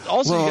 they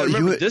also you got to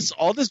remember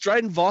all this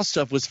Dryden Voss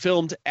stuff was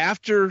filmed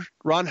after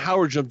Ron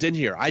Howard jumped in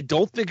here. I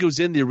don't think it was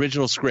in the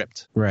original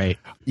script. Right.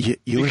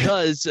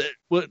 Because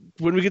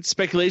when we get to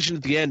speculation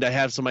at the end, I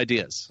have some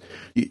ideas.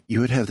 You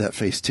would have that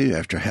face too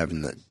after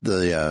having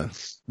the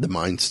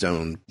Mind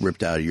Stone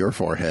ripped out of your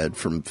forehead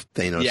from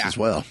Thanos as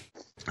well.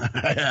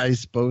 I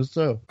suppose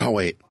so. Oh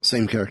wait,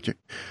 same character.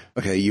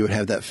 Okay, you would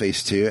have that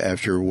face too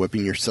after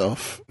whipping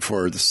yourself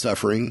for the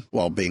suffering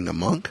while being a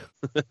monk.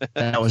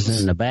 That was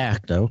in the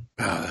back, though.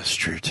 Oh, that's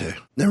true too.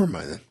 Never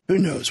mind then. Who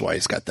knows why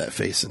he's got that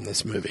face in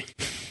this movie?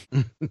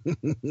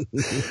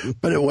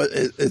 But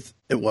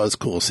it was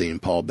cool seeing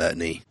Paul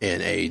Bettany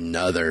in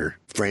another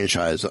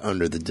franchise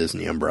under the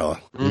Disney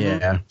umbrella. Mm-hmm.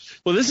 Yeah.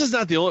 Well, this is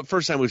not the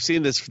first time we've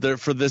seen this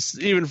for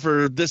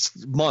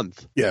this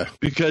month. Yeah.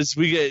 Because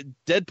we get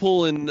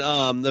Deadpool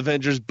and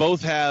Avengers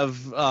both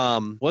have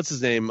what's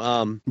his name?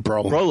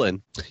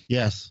 Brolin.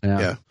 Yes.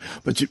 Yeah.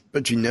 But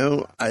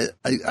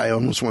I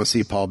almost want to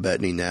see Paul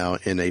Bettany now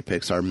in a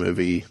Pixar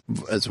movie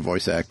as a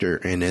voice actor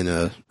and in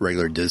a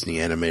regular Disney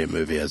animated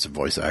movie as a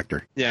voice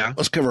actor. Yeah.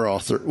 Let's cover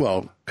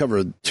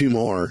cover two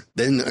more,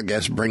 then I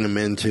guess bring him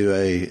into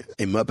a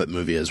Muppet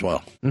movie as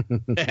well.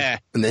 And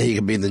then he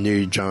could be the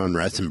new John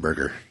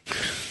Ratzenberger,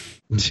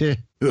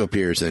 who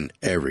appears in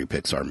every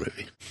Pixar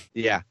movie.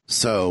 Yeah.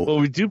 So, well,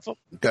 we do.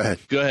 Go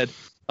ahead.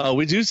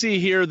 We do see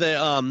here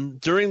that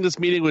during this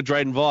meeting with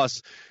Dryden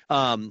Voss,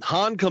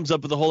 Han comes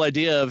up with the whole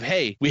idea of,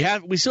 hey, we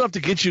still have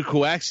to get you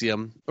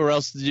coaxium, or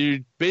else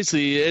you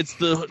basically, it's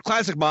the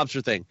classic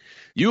mobster thing.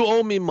 You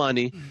owe me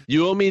money.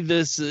 You owe me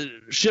this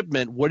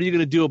shipment. What are you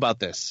going to do about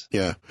this?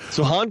 Yeah.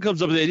 So Han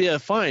comes up with the idea,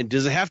 fine,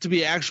 does it have to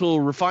be actual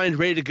refined,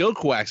 ready to go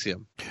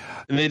coaxium?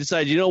 And they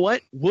decide, you know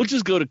what? We'll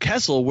just go to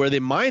Kessel where they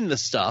mine the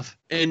stuff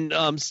and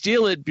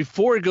steal it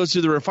before it goes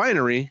to the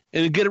refinery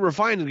and then get it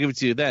refined and give it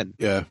to you then.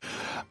 Yeah.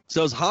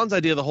 So it's Han's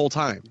idea the whole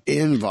time.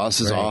 In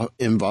Voss's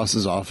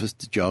office,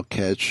 did y'all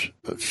catch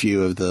a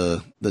few of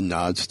the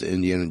nods to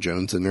Indiana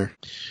Jones in there?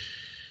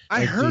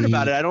 I heard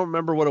about it. I don't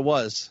remember what it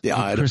was.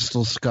 The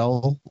crystal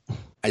skull.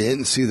 I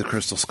didn't see the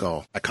crystal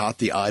skull. I caught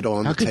the idol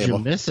on the table. How could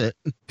you miss it?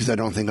 Because I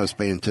don't think I was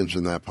paying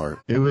attention to that part.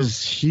 It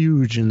was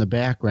huge in the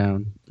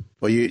background.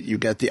 Well, you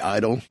got the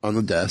idol on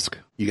the desk.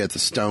 You got the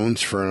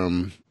stones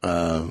from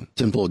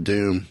Temple of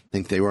Doom. I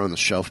think they were on the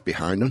shelf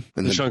behind them.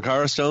 And the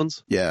Shankara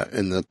stones? Yeah,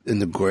 and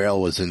the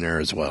Grail was in there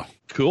as well.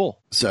 Cool.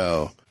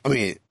 So, I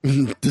mean,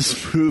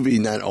 this movie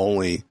not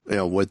only,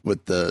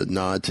 with the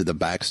nod to the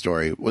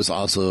backstory, was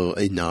also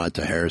a nod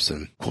to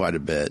Harrison quite a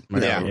bit.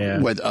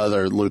 With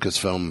other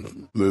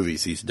Lucasfilm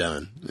movies he's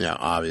done. Yeah,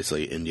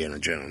 obviously Indiana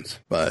Jones.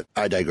 But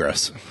I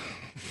digress.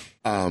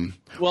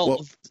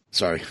 Well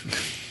sorry.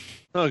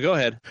 Oh, go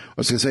ahead. I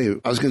was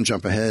going to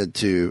jump ahead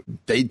to,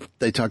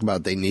 they talk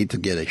about they need to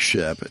get a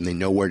ship and they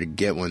know where to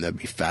get one that'd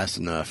be fast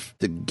enough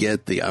to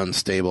get the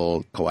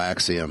unstable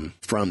coaxium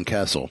from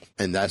Kessel.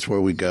 And that's where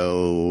we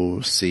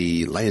go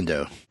see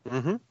Lando.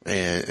 Mm-hmm.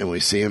 And we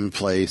see him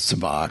play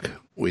Sabacc.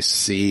 We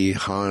see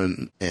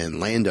Han and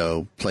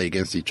Lando play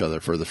against each other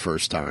for the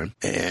first time.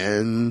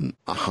 And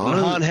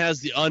Han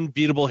has the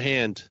unbeatable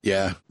hand.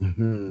 Yeah.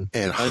 Mm-hmm.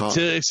 And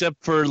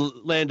except for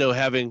Lando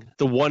having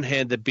the one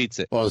hand that beats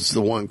it. Well, it's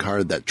the one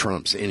card that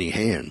trumps any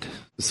hand.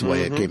 It's the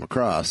way it came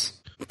across.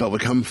 But we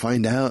come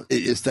find out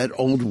it's that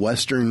old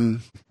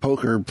Western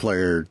poker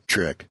player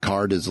trick.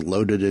 Card is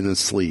loaded in his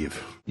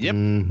sleeve. Yep.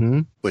 Mm-hmm.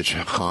 Which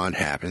Han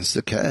happens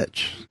to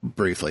catch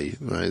briefly.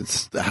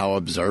 It's how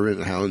observant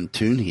and how in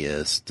tune he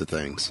is to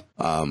things.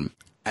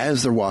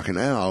 As they're walking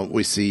out,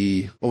 we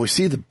see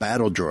the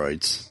battle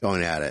droids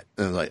going at it.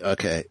 And I'm like,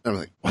 okay. I'm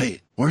like,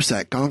 wait, where's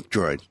that Gonk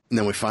droid? And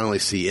then we finally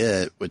see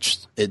it, which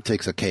it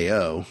takes a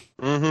KO.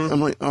 Mm-hmm.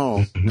 I'm like,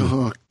 oh,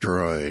 Gonk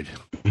droid.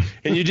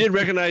 And you did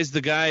recognize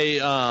the guy,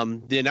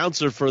 the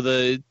announcer for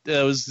the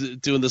was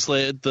doing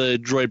the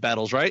droid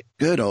battles, right?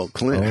 Good old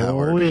Clint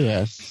Howard. Oh,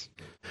 yes.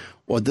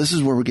 Well, this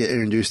is where we get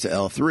introduced to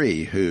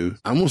L3, who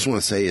I almost want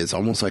to say is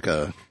almost like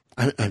I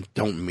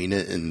don't mean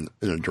it in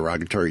a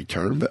derogatory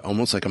term, but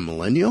almost like a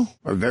millennial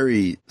or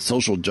very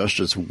social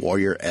justice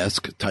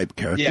warrior-esque type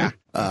character. Yeah.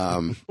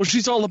 Well,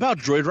 she's all about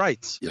droid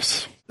rights.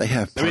 Yes. They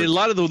have parts. I mean, a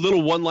lot of the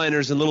little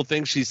one-liners and little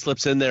things she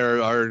slips in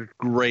there are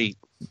great.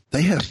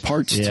 They have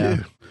parts,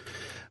 too.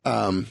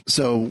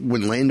 So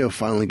when Lando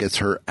finally gets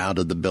her out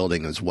of the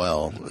building as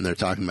well, and they're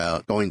talking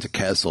about going to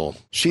Kessel,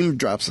 she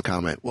drops the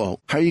comment, well,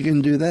 how are you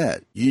going to do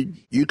that?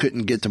 You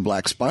couldn't get to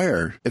Black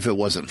Spire if it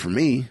wasn't for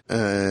me.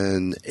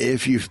 And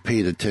if you've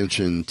paid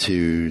attention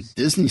to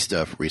Disney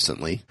stuff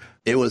recently,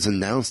 it was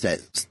announced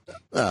at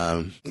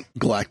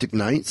Galactic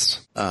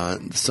Nights,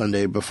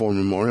 Sunday before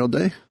Memorial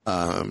Day,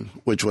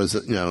 which was,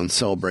 in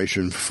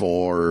celebration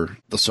for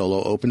the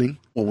Solo opening.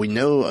 Well, we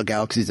know A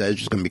Galaxy's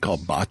Edge is going to be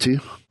called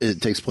Batuu.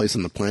 It takes place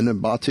on the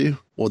planet Batuu.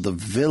 Well, the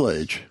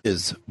village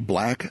is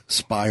Black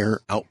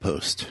Spire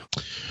Outpost.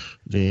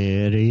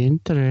 Very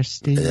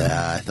interesting.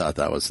 Yeah, I thought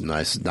that was a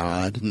nice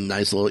nod,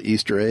 nice little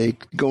Easter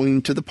egg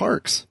going to the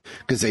parks.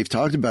 Because they've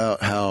talked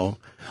about how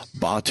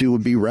Batuu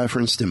would be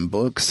referenced in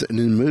books and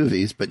in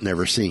movies, but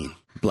never seen.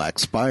 Black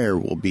Spire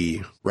will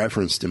be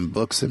referenced in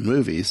books and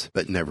movies,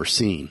 but never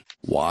seen.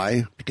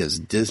 Why? Because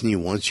Disney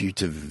wants you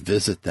to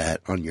visit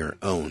that on your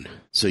own.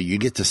 So you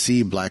get to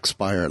see Black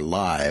Spire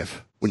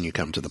live when you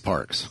come to the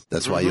parks.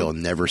 That's why you'll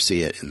never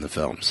see it in the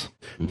films.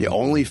 The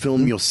only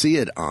film you'll see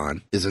it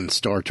on is in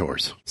Star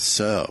Tours.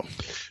 So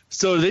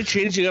are they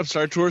changing up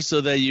Star Tours so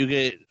that you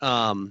get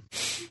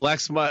Black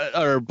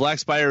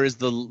Spire is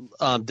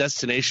the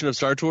destination of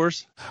Star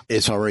Tours?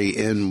 It's already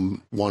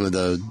in one of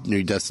the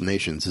new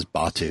destinations is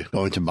Batuu,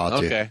 going to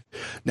Batuu. Okay.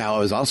 Now, it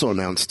was also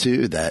announced,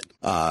 too, that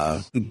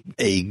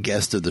a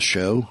guest of the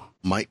show,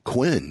 Mike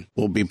Quinn,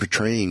 will be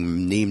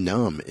portraying Neem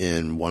Num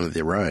in one of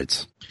the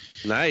rides.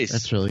 Nice.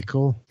 That's really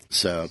cool.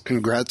 So,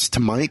 congrats to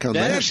Mike on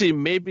that. That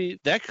actually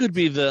that could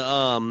be the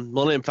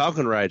Millennium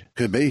Falcon ride.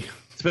 Could be.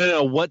 Depending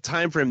on what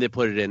time frame they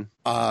put it in.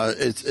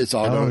 It's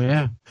all. Oh,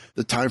 yeah.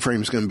 The time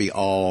frame is going to be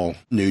all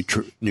new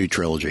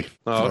trilogy.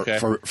 Oh, okay.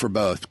 For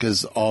both,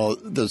 because all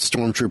the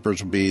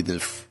stormtroopers will be the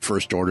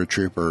First Order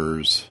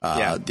troopers.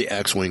 The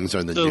X-wings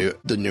are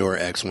the newer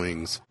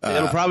X-wings.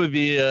 It'll probably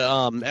be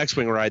an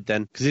X-wing ride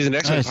then, because he's an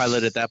X-wing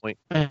pilot at that point.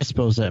 I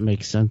suppose that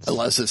makes sense.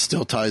 Unless it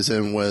still ties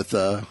in with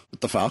the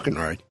Falcon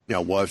ride. You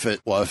know, what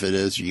if it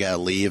is you got to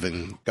leave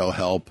and go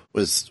help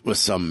with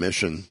some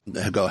mission,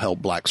 go help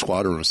Black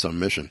Squadron with some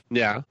mission.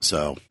 Yeah.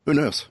 So who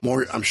knows?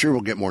 I'm sure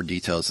we'll get more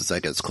details as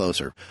that gets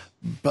closer.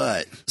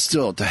 But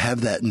still, to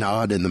have that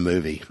nod in the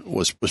movie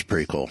was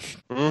pretty cool.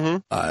 Mm-hmm.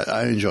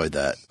 I enjoyed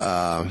that.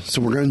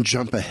 So we're going to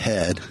jump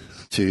ahead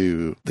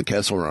to the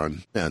Kessel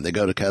Run. And they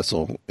go to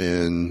Kessel.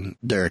 And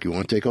Derek, you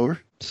want to take over?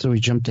 So we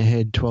jumped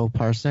ahead 12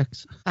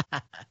 parsecs?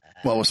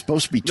 Well, it was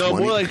supposed to be 20. No,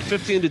 more like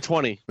 15 to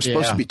 20. It was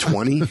supposed to be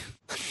 20.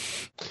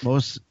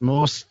 Most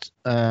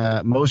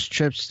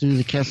trips through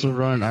the Kessel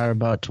Run are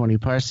about 20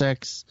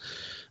 parsecs.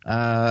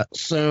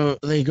 So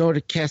they go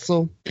to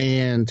Kessel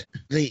and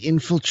they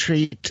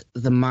infiltrate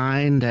the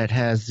mine that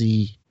has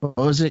what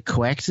was it,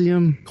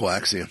 coaxium?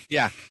 Coaxium.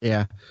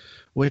 Yeah.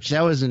 Which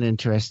that was an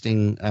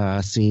interesting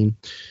scene.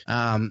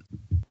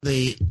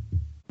 They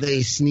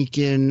sneak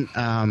in.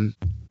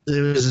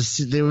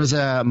 There was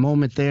a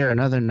moment there,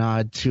 another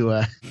nod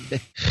to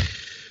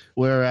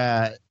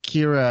where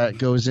Kira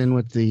goes in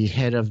with the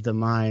head of the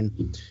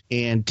mine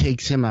and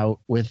takes him out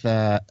with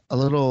a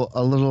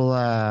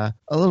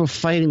little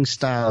fighting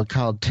style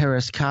called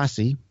Teras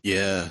Kasi.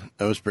 Yeah,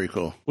 that was pretty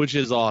cool. Which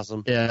is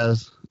awesome.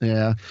 Yes,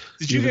 yeah.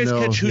 Did you guys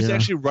catch who's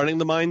actually running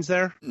the mines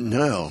there?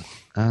 No.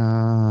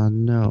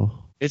 No.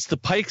 It's the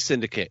Pike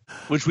Syndicate,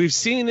 which we've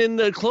seen in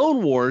the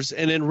Clone Wars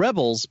and in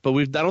Rebels, but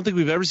I don't think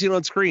we've ever seen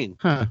on screen.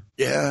 Huh.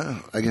 Yeah,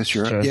 I guess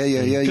you're right. Sure.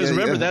 Yeah. Because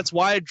remember, that's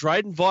why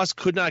Dryden Voss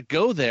could not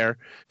go there,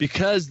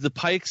 because the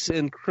Pikes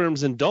and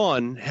Crimson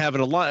Dawn don't have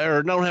an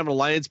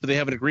alliance, but they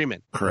have an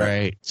agreement. Correct.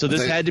 Right. So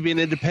this had to be an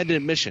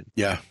independent mission.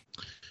 Yeah.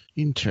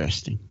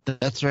 Interesting.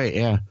 That's right.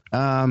 Yeah.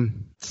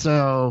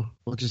 So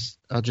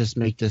I'll just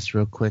make this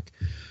real quick.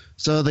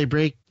 So they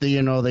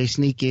they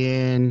sneak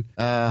in.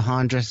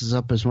 Han dresses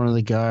up as one of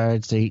the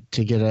guards to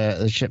get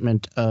a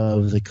shipment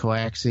of the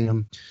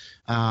coaxium.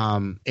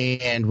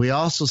 And we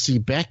also see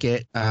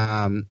Beckett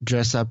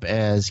dress up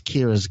as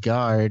Kira's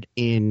guard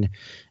in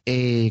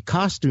a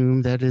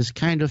costume that is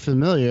kind of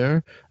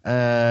familiar,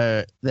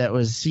 that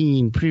was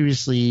seen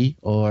previously,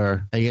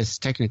 or I guess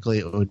technically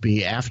it would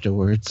be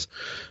afterwards,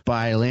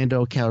 by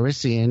Lando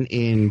Calrissian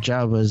in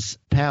Jabba's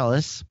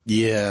palace.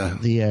 Yeah.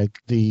 The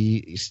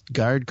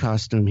guard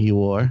costume he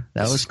wore.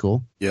 That was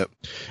cool. Yep.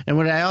 And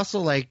what I also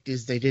liked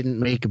is they didn't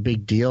make a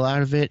big deal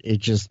out of it. It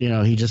just,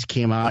 he just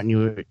came out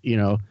and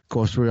of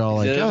course we were all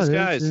like, oh,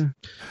 guys.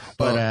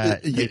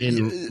 But they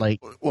didn't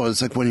like. Well,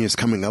 it's like when he was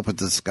coming up with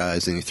this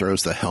guys and he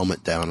throws the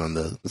helmet down on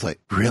it's like,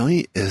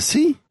 really? Is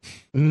he?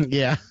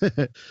 Yeah.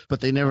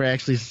 But they never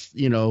actually,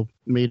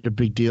 made a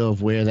big deal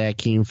of where that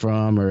came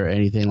from or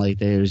anything like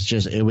that. It was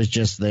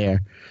just there.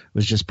 It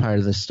was just part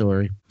of the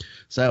story.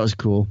 So that was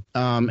cool.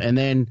 And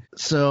then,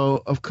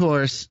 so of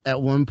course,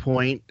 at one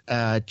point,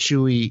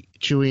 Chewie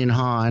and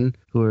Han,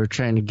 who are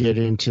trying to get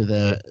into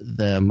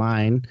the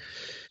mine,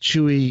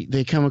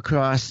 they come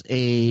across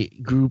a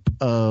group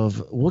of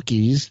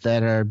Wookiees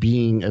that are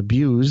being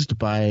abused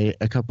by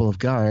a couple of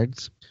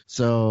guards.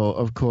 So,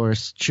 of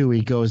course,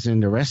 Chewie goes in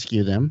to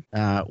rescue them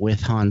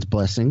with Han's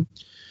blessing.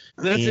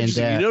 That's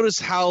interesting. You notice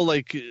how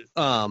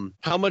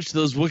much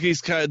those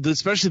Wookiees,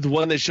 especially the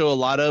one they show a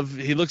lot of,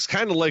 he looks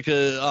kind of like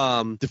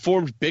a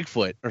deformed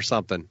Bigfoot or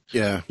something.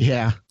 Yeah.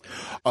 Yeah.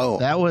 Oh,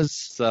 that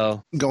was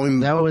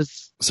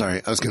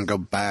Sorry, I was going to go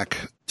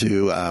back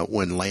to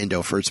when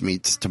Lando first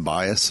meets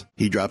Tobias.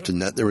 He dropped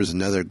there was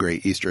another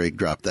great Easter egg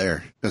drop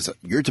there, because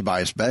you're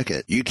Tobias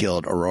Beckett. You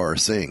killed Aurora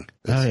Singh.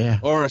 Oh yeah,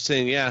 Aurora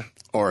Singh, yeah.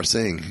 Aurora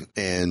Singh,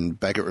 and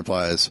Beckett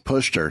replies,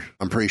 "Pushed her.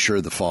 I'm pretty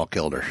sure the fall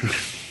killed her."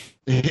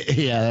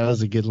 Yeah, that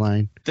was a good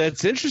line.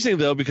 That's interesting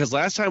though, because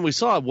last time we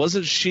saw it,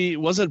 wasn't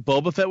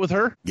Boba Fett with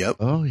her? Yep.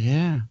 Oh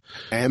yeah.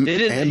 And He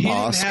didn't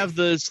Bosk. have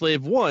the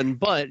slave one,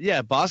 but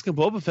yeah, Bosk and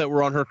Boba Fett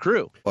were on her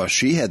crew. Well,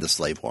 she had the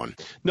slave one.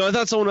 No, I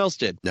thought someone else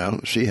did. No,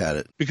 she had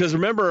it. Because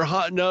remember,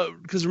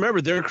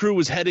 their crew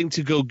was heading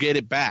to go get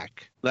it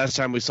back. Last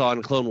time we saw it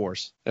in Clone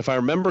Wars, if I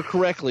remember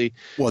correctly,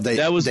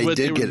 that was when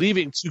they were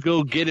leaving to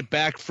go get it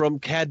back from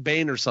Cad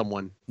Bane or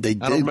someone. I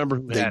don't remember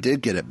who they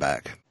did get it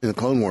back in the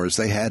Clone Wars.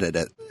 They had it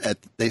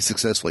they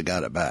successfully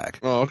got it back.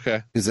 Oh,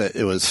 okay. Because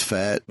it was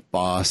Fett,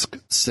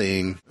 Bosk,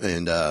 Singh,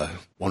 and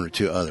one or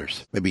two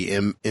others. Maybe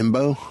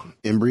Embo.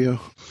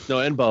 No,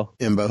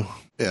 Embo.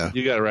 Yeah,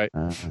 you got it right.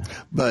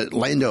 But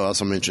Lando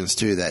also mentions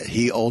too that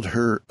he owed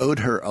her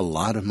a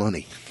lot of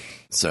money.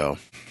 So.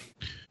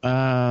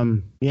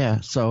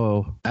 Yeah,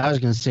 so I was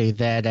going to say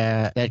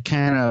that that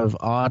kind of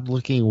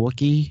odd-looking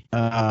Wookiee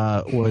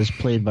was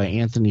played by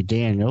Anthony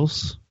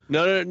Daniels.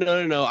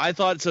 No. I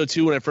thought so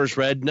too when I first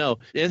read. No,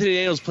 Anthony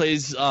Daniels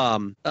plays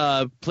a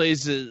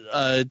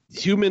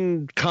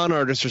human con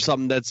artist or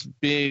something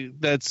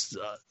that's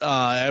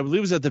I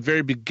believe was at the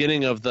very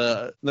beginning of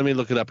the. Let me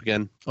look it up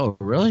again. Oh,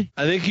 really?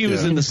 I think he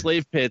was in the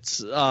slave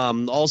pits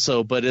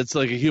also, but it's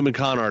like a human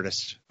con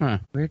artist. Huh?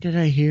 Where did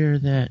I hear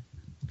that?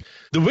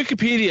 The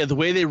Wikipedia, the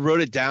way they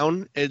wrote it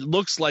down, it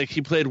looks like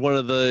he played one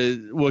of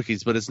the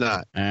Wookiees, but it's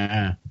not.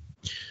 I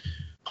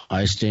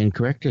stand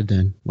corrected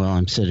then. Well,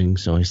 I'm sitting,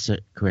 so I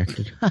sit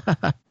corrected.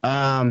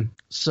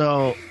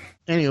 So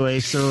anyway,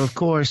 so of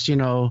course,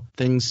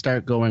 things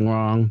start going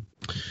wrong.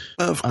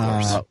 Of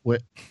course.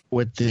 With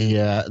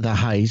the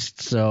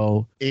heist.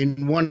 So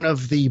in one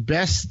of the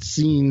best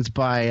scenes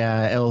by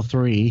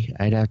L3,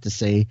 I'd have to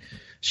say,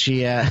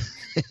 she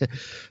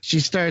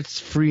starts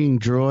freeing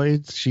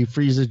droids. She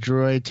frees a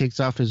droid, takes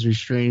off his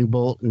restraining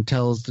bolt, and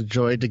tells the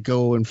droid to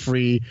go and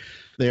free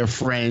their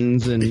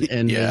friends and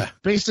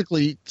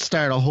basically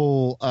start a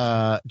whole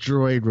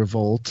droid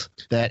revolt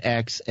that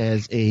acts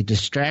as a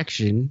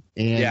distraction.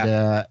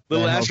 And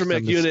little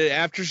astromech unit.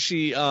 After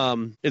she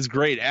it's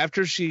great.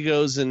 After she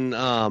goes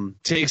and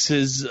takes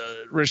his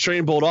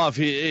restraining bolt off,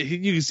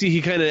 you can see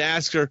he kind of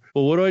asks her,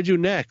 "Well, what do I do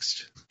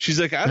next?" She's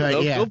like, I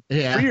don't know, go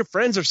free your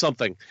friends or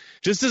something.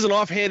 Just as an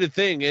offhanded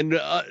thing, and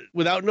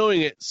without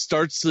knowing it,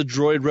 starts the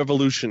droid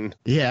revolution.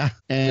 Yeah,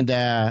 and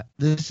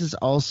this is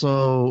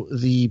also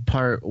the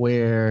part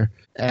where,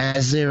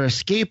 as they're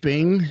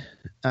escaping,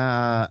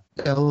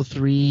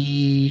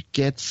 L3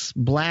 gets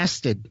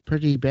blasted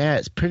pretty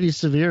bad, pretty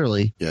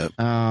severely. Yeah.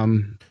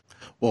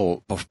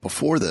 Well,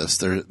 before this,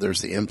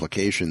 there's the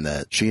implication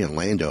that she and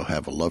Lando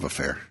have a love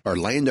affair, or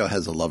Lando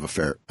has a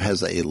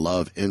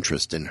love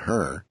interest in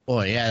her.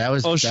 Oh yeah, that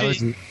was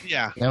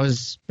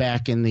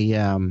back in the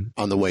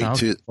on the way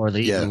to or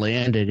they even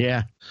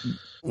landed,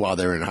 while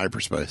they're in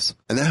hyperspace,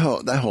 and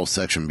that whole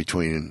section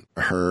between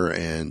her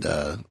and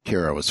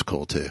Kira was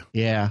cool too.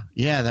 Yeah,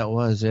 that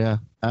was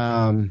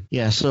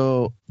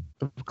So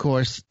of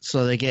course,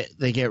 so they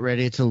get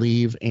ready to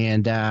leave,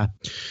 and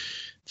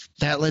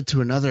that led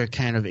to another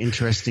kind of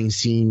interesting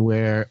scene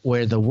where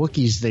the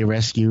Wookiees they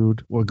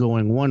rescued were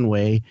going one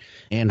way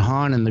and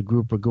Han and the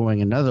group were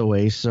going another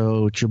way.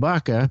 So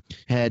Chewbacca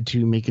had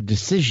to make a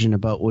decision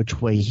about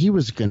which way he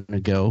was going to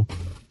go.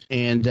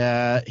 And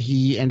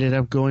he ended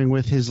up going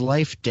with his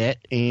life debt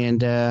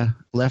and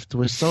left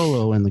with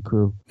Solo and the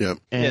crew. Yep.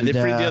 And, they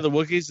freed the other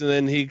Wookiees, and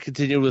then he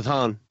continued with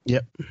Han.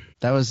 Yep.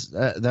 That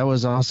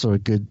was also a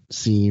good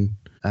scene.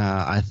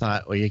 I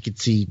thought, you could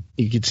see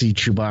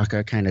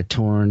Chewbacca kind of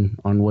torn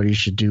on what he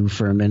should do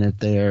for a minute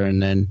there, and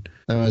then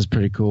that was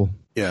pretty cool.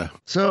 Yeah.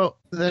 So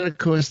then, of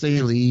course,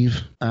 they leave,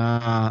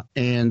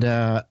 and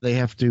they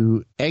have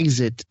to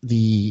exit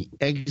the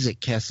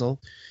exit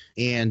Kessel.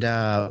 And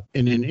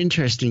in an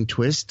interesting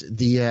twist,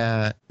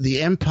 the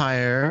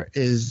Empire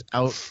is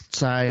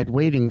outside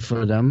waiting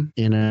for them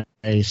in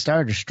a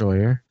Star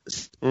Destroyer,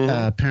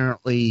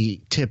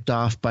 apparently tipped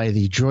off by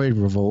the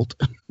droid revolt.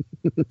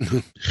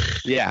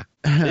 Yeah,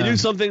 they knew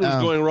something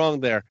was going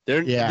wrong there.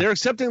 They're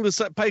accepting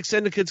the Pike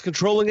Syndicate's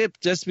controlling it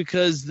just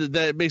because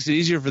that makes it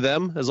easier for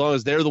them, as long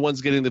as they're the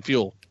ones getting the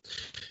fuel.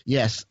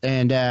 Yes,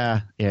 and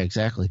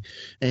exactly.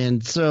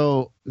 And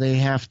so they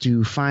have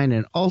to find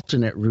an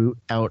alternate route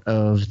out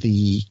of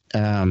the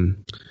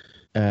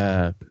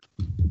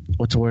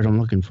what's the word I'm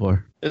looking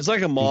for? It's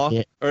like a maw,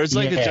 or it's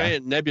like a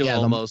giant nebula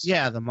almost.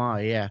 The maw,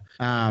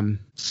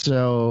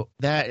 so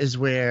that is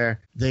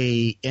where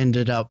they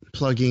ended up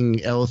plugging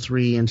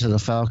L3 into the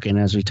Falcon,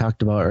 as we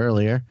talked about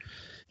earlier.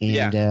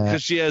 And,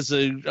 because she has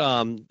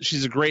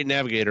she's a great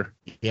navigator.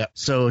 Yeah.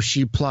 So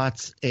she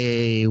plots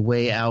a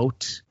way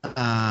out,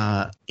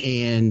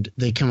 and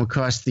they come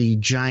across the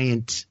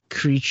giant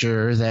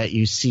creature that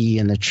you see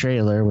in the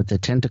trailer with the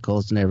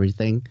tentacles and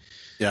everything.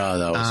 Yeah,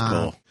 that was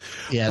cool.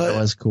 Yeah, that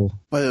was cool.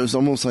 But it was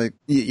almost like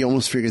you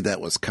almost figured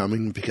that was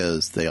coming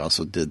because they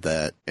also did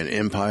that in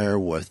Empire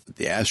with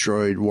the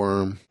asteroid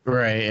worm.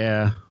 Right,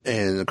 yeah.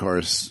 And, of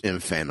course, in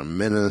Phantom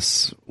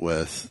Menace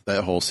with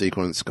that whole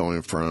sequence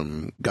going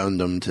from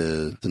Gundam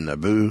to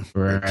Naboo,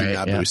 right, to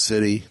Naboo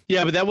City.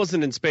 Yeah, but that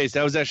wasn't in space.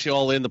 That was actually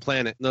all in the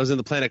planet. That was in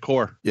the planet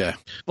core. Yeah.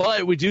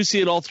 But we do see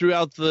it all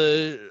throughout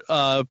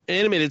the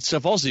animated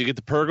stuff also. You get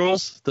the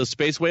Purgles, the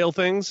space whale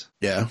things.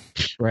 Yeah.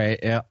 Right,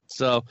 yeah.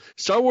 So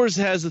Star Wars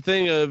has the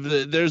thing of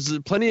there's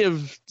plenty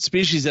of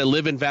species that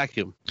live in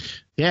vacuum.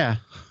 Yeah,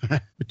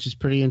 which is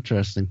pretty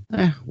interesting.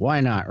 Why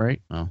not,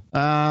 right? Oh.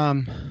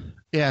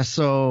 Yeah,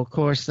 so of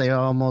course they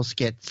almost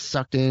get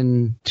sucked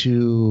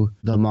into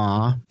the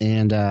maw,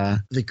 and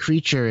the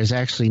creature is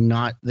actually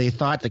not. They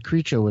thought the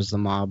creature was the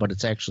maw, but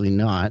it's actually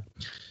not.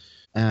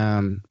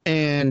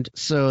 And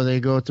so they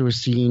go through a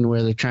scene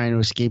where they're trying to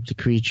escape the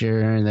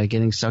creature, and they're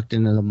getting sucked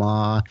into the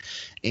maw.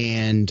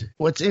 And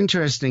what's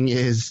interesting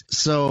is,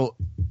 so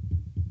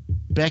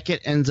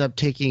Beckett ends up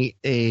taking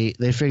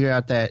they figure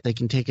out that they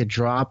can take a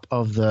drop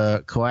of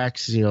the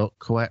coaxium.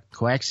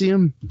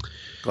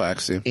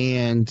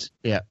 And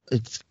yeah,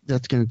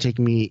 that's going to take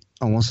me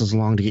almost as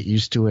long to get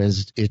used to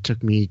as it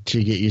took me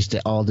to get used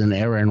to Alden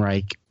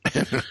Ehrenreich.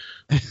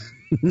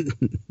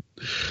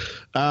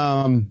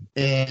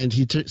 And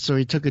he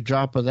took a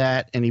drop of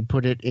that and he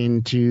put it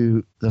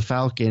into the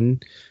Falcon,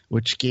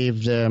 which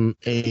gave them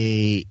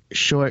a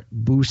short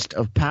boost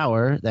of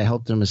power that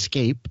helped them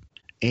escape.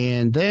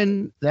 And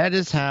then that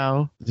is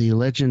how the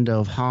legend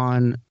of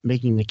Han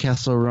making the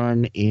Kessel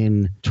Run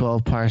in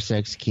 12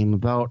 parsecs came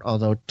about,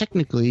 although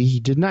technically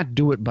he did not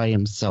do it by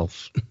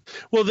himself.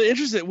 Well,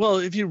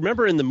 if you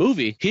remember in the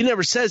movie, he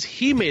never says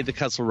he made the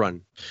Kessel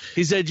Run.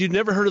 He said, "You've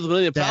never heard of the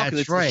Millennium Falcon.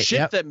 It's the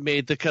ship that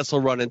made the Kessel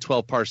Run in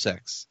 12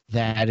 parsecs."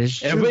 That is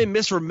true. Everybody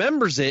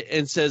misremembers it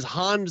and says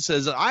Han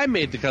says, "I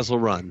made the Kessel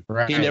Run."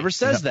 Right. He never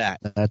says that.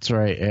 That's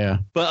right, yeah.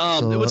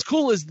 But what's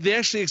cool is they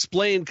actually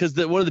explain, because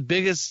one of the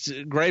biggest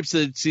gripes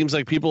that it seems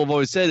like people have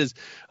always said is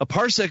a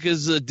parsec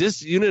is a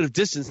unit of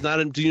distance, not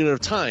a unit of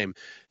time.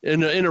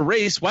 In a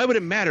race, why would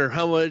it matter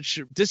how much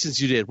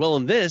distance you did? Well,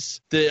 in this,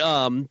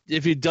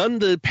 if he'd done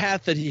the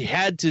path that he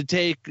had to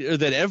take, or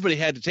that everybody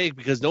had to take,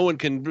 because no one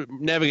can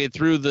navigate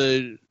through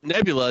the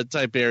nebula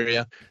type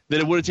area, then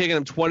it would have taken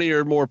him 20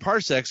 or more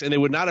parsecs, and they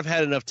would not have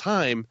had enough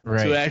time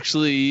to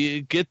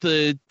actually get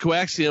the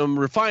coaxium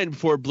refined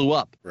before it blew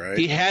up. Right.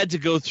 He had to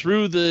go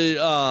through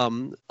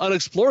the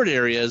unexplored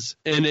areas,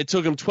 and it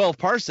took him 12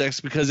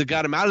 parsecs because it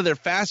got him out of there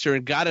faster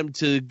and got him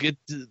to get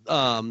to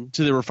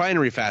the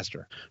refinery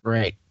faster.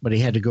 Right. But he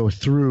had to go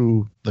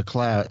through the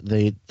cloud,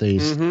 the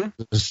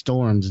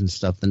storms and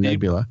stuff, the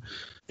nebula.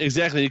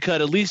 Exactly. He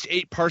cut at least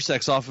 8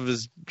 parsecs off of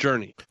his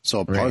journey.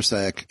 So a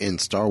parsec in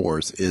Star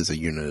Wars is a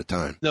unit of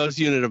time. No, it's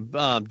a unit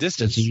of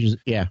distance.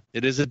 Yeah.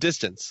 It is a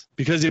distance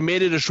because he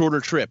made it a shorter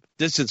trip,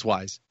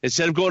 distance-wise.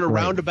 Instead of going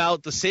around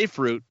about the safe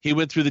route, he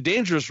went through the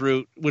dangerous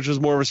route, which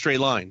was more of a straight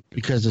line.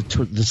 Because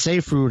the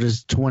safe route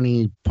is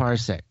 20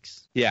 parsecs.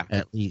 Yeah.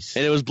 At least.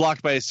 And it was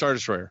blocked by a Star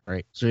Destroyer.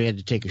 Right. So he had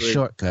to take a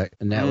shortcut,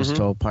 and that was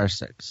 12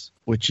 parsecs,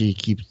 which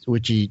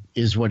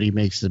is what he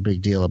makes the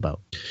big deal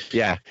about.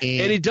 Yeah.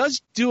 And he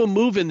does do a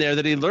move in there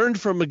that he learned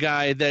from a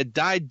guy that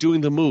died doing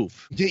the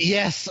move.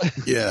 Yes.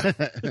 Yeah.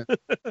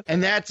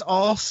 And that's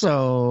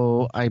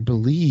also, I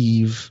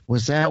believe,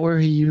 was that where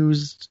he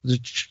used the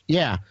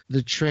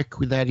trick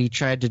that he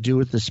tried to do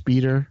with the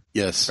speeder?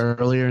 Yes.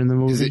 Earlier in the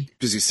movie?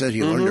 Because he said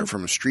he learned it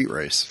from his street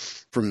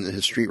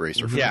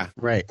racer. Yeah.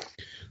 Right.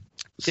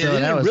 So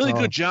they did a really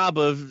good job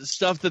of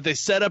stuff that they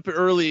set up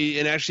early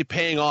and actually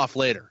paying off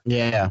later.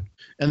 Yeah.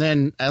 And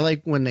then I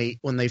like when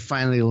they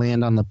finally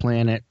land on the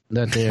planet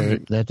that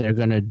they're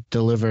going to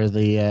deliver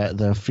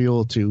the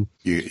fuel to.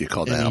 You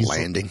call that a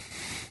landing?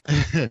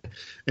 And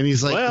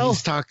he's like,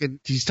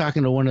 he's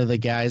talking to one of the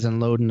guys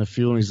unloading the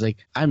fuel, and he's like,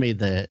 "I made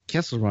the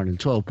Kessel Run in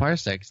 12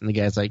 parsecs," and the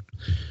guy's like,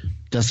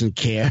 doesn't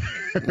care.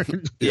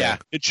 Yeah.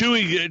 And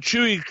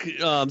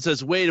Chewie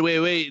says, wait,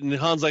 and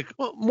Han's like,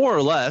 well, more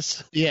or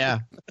less. Yeah.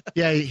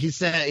 Yeah. He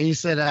said,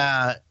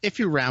 if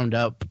you round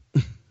up,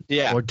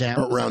 or down,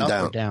 or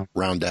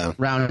round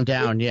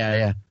down.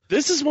 Yeah.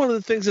 This is one of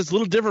the things that's a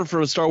little different from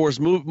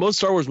most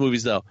Star Wars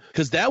movies, though,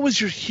 because that was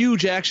your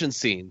huge action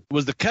scene,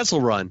 was the Kessel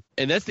Run,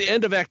 and that's the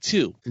end of Act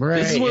 2. Right,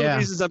 this is one of the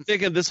reasons I'm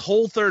thinking this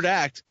whole third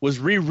act was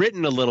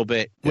rewritten a little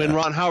bit when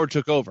Ron Howard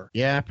took over.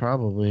 Yeah,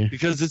 probably.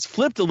 Because it's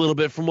flipped a little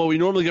bit from what we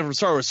normally get from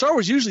Star Wars. Star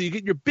Wars, usually you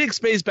get your big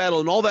space battle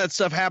and all that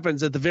stuff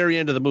happens at the very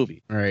end of the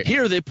movie. Right.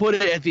 Here, they put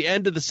it at the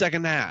end of the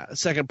second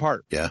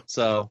part. Yeah.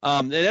 So,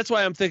 and that's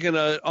why I'm thinking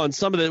on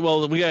some of the,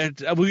 well, we get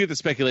the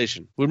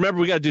speculation. Remember,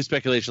 we got to do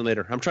speculation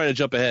later. I'm trying to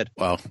jump ahead.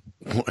 Well,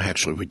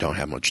 actually, we don't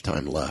have much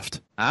time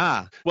left.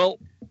 Well,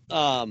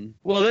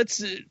 that's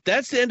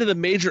the end of the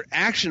major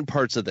action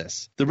parts of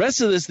this. The rest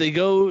of this, they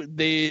get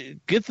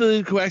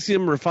the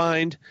coaxium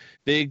refined.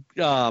 And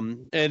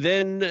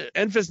then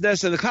Enfys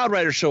Nest and the Cloud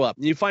Riders show up,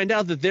 and you find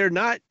out that they're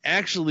not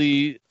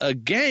actually a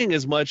gang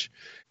as much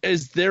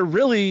is they're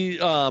really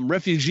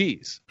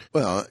refugees.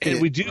 Well,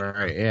 and we do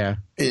right, yeah,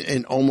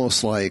 and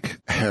almost like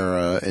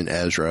Hera and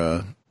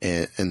Ezra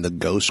and the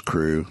Ghost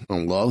crew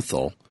on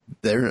Lothal.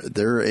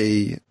 They're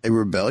a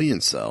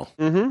rebellion cell.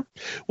 Mm-hmm.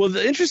 Well,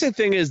 the interesting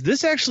thing is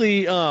this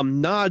actually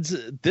nods.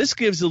 This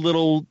gives a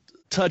little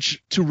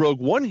touch to Rogue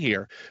One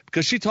here,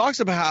 because she talks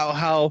about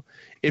how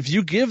if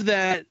you give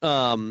that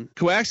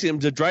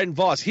coaxium to Dryden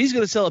Voss, he's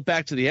going to sell it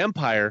back to the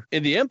Empire,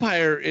 and the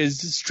Empire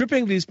is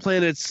stripping these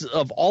planets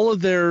of all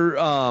of their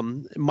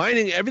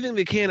mining everything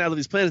they can out of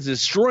these planets,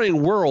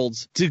 destroying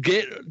worlds to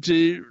get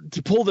to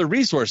pull their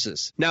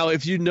resources. Now,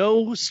 if you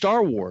know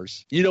Star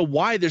Wars, you know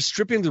why they're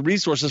stripping the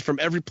resources from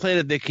every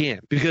planet they can,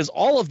 because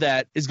all of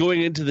that is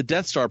going into the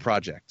Death Star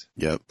project.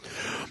 Yep.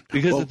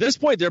 Because at this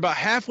point, they're about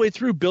halfway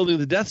through building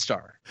the Death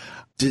Star.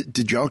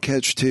 Did y'all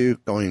catch, too,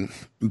 going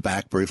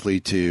back briefly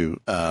to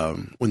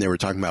when they were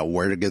talking about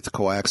where to get the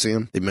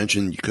coaxium? They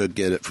mentioned you could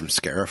get it from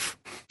Scarif.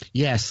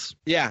 Yes.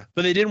 Yeah,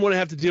 but they didn't want to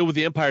have to deal with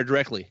the Empire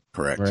directly.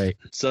 Correct. Right.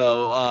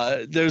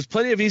 So there's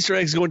plenty of Easter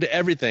eggs going to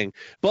everything.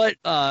 But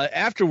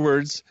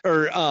afterwards,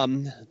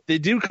 they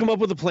do come up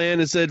with a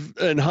plan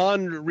and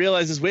Han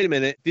realizes, wait a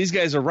minute, these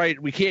guys are right.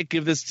 We can't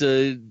give this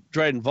to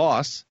Dryden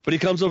Voss. But he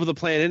comes up with a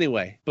plan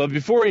anyway. But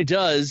before he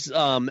does,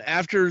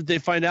 after they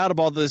find out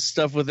about this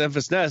stuff with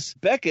Enfys Nest,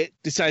 Beckett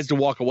decides to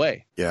walk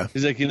away. Yeah.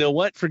 He's like, you know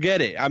what?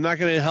 Forget it. I'm not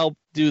going to help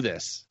do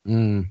this.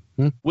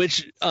 Mm-hmm.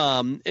 Which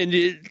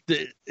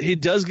he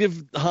does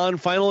give Han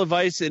final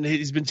advice, and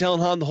he's been telling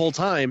Han the whole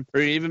time,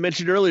 or he even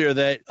mentioned earlier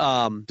that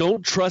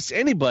don't trust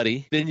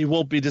anybody, then you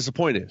won't be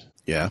disappointed.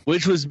 Yeah.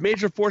 Which was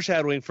major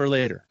foreshadowing for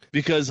later,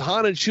 because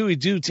Han and Chewie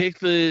do take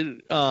the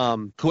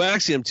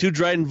coaxium to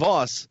Dryden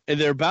Voss, and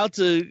they're about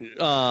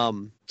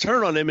to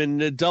turn on him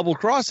and double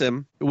cross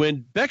him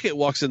when Beckett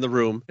walks in the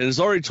room and has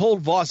already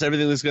told Voss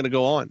everything that's going to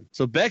go on.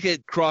 So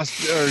Beckett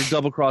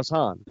double cross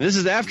Han. This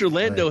is after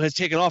Lando has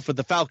taken off with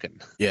the Falcon.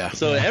 Yeah.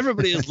 So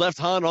everybody has left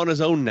Han on his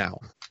own now.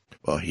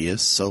 Well, he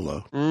is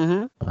Solo.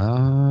 Mm-hmm.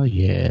 Ah,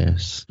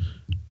 yes.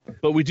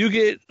 But we do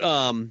get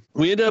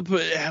we end up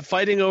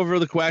fighting over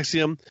the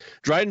coaxium.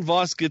 Dryden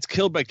Voss gets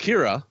killed by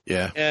Kira.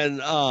 Yeah.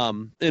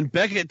 And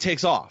Beckett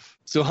takes off.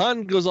 So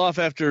Han goes off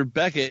after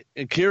Beckett,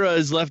 and Kira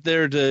is left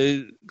there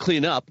to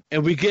clean up,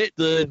 and we get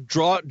the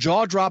jaw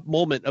drop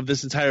moment of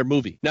this entire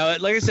movie. Now,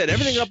 like I said,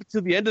 everything up to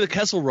the end of the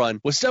Kessel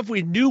Run was stuff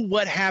we knew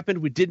what happened.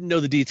 We didn't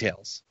know the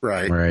details.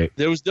 Right.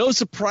 There was no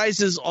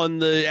surprises on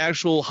the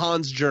actual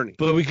Han's journey.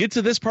 But we get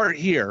to this part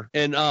here,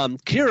 and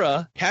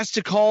Kira has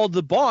to call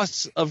the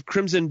boss of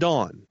Crimson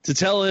Dawn to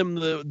tell him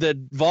that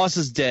Voss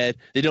is dead.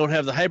 They don't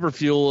have the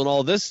hyperfuel and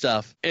all this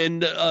stuff.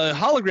 And a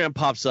hologram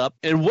pops up.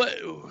 And what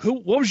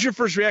was your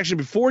first reaction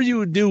before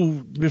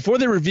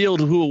they revealed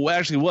who it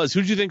actually was?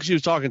 Who did you think she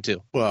was talking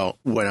to? Well,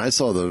 when I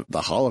saw the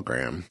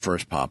hologram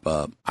first pop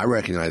up, I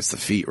recognized the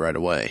feet right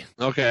away.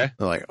 Okay.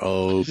 They're like,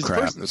 oh,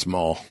 crap, it's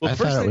Maul. Well, I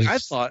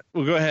thought,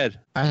 go ahead.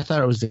 I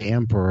thought it was the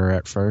Emperor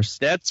at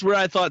first. That's where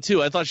I thought,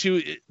 too. I thought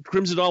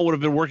Crimson Dawn would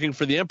have been working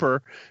for the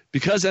Emperor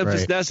because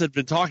Enfys Nest had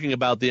been talking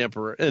about the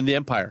Emperor and the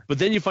Empire. But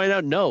then you find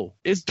out, no,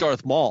 it's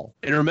Darth Maul.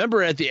 And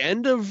remember, at the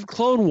end of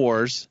Clone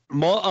Wars,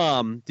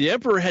 the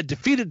Emperor had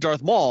defeated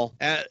Darth Maul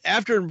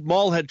after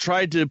Maul had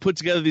tried to put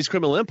together these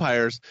criminal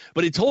empires,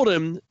 but he told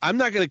him, I'm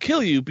not going to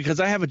kill you because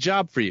I have a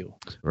job for you.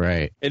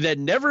 Right. And that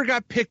never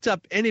got picked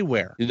up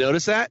anywhere. You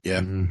notice that?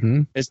 Yeah.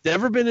 Mm-hmm. It's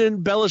never been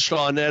embellished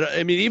on.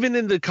 I mean, even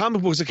in the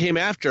comic books that came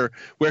after,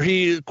 where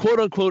he, quote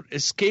unquote,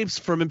 escapes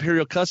from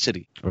Imperial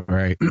custody.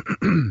 Right.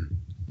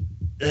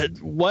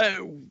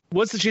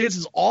 What's the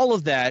chances all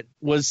of that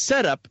was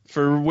set up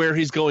for where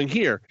he's going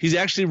here? He's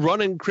actually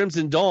running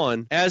Crimson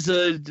Dawn as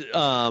a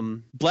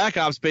Black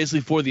Ops basically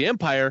for the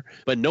Empire,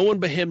 but no one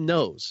but him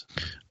knows.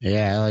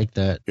 Yeah, I like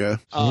that. Yeah.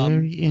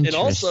 And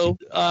also,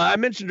 I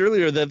mentioned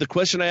earlier that the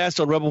question I asked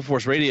on Rebel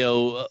Force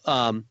Radio,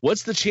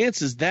 what's the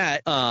chances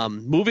that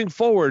moving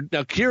forward,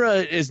 now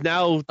Kira is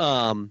now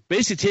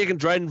basically taking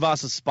Dryden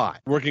Voss's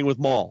spot, working with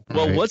Maul.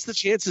 Well, what's the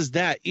chances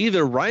that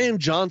either Rian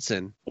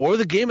Johnson or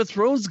the Game of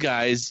Thrones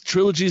guys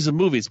trilogies of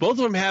movies, both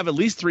of them have at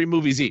least 3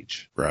 movies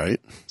each. Right.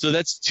 So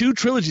that's 2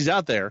 trilogies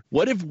out there.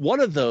 What if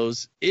one of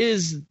those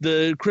is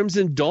the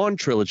Crimson Dawn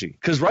trilogy?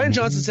 Because Rian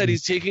Johnson said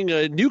he's taking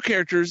new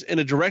characters in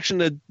a direction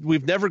that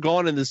we've never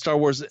gone in the Star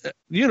Wars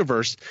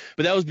universe,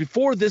 but that was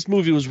before this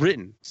movie was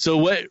written. So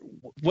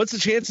what's the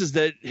chances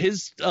that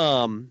his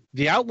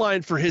the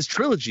outline for his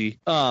trilogy,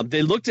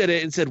 they looked at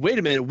it and said, wait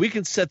a minute, we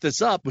can set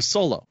this up with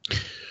Solo.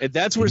 And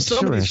that's where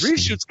some of these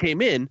reshoots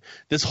came in.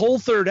 This whole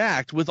third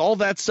act with all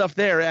that stuff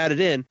there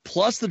added in,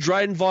 plus the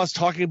Dryden Voss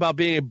talking about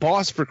being a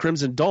boss for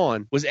Crimson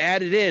Dawn was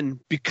added in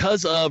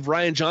because of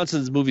Rian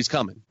Johnson's movies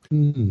coming.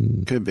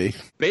 Could be.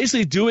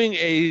 Basically doing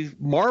a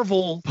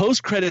Marvel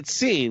post-credits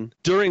scene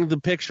during the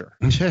picture.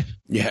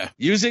 Yeah.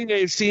 Using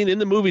a scene in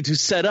the movie to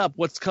set up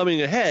what's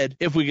coming ahead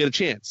if we get a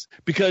chance.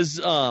 Because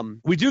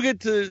we do get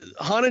to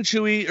Han and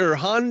Chewie, or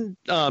Han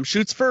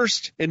shoots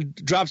first and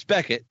drops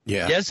Beckett.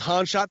 Yeah. Yes,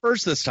 Han shot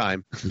first this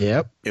time.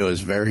 Yep. It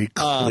was very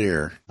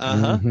clear.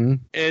 And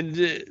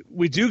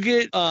we do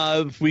get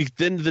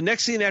then the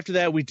next scene after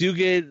that, we do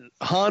get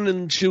Han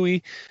and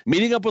Chewie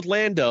meeting up with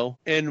Lando,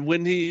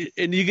 and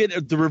you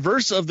get the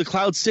reverse of the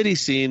Cloud City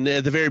scene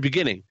at the very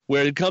beginning,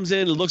 where it comes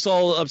in, it looks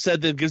all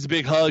upset, then gives a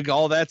big hug,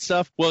 all that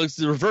stuff. Well, it's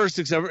the reverse,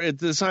 except at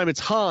this time it's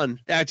Han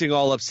acting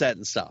all upset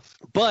and stuff.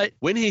 But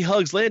when he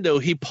hugs Lando,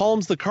 he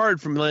palms the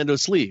card from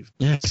Lando's sleeve.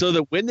 Yeah. So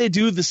that when they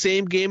do the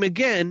same game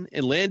again,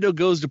 and Lando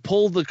goes to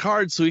pull the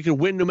card so he can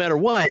win no matter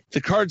what,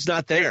 the card's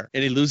not there,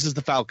 and he loses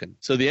the Falcon.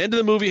 So the end of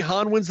the movie,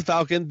 Han wins the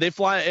Falcon, they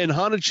fly, and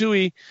Han and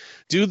Chewie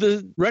do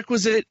the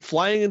requisite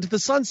flying into the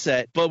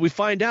sunset, but we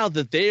find out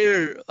that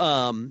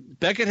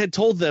Beckett had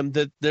told them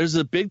that there's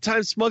a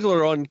big-time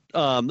smuggler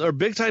or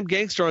big-time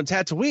gangster on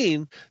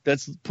Tatooine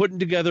that's putting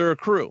together a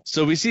crew.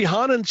 So we see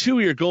Han and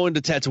Chewie are going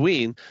to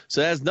Tatooine,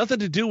 so it has nothing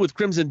to do with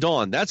Crimson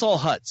Dawn. That's all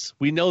Hutts.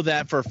 We know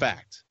that for a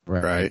fact.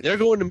 Right. They're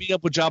going to meet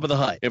up with Jabba the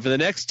Hutt. And for the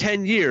next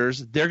 10 years,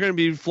 they're going to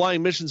be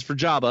flying missions for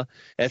Jabba.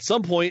 At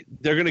some point,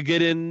 they're going to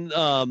get in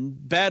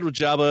bad with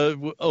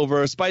Jabba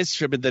over a spice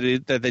shipment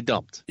that they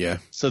dumped. Yeah.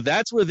 So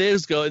that's where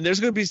those go. And there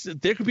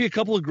could be a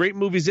couple of great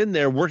movies in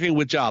there working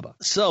with Jabba.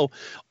 So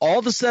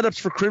all the setups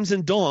for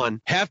Crimson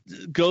Dawn have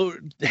to go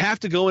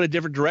in a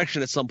different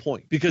direction at some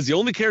point, because the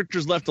only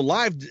characters left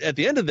alive at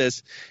the end of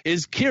this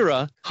is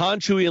Kira, Han,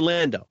 Chewie, and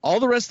Lando. All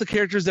the rest of the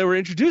characters that were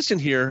introduced in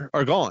here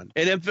are gone.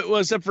 And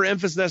except for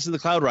Enfys Nest and the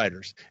Cloud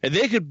Riders, and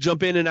they could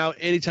jump in and out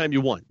anytime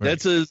you want. Right.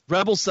 That's a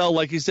rebel cell,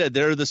 like you said.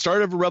 They're the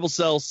start of a rebel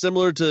cell,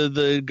 similar to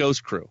the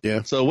Ghost Crew.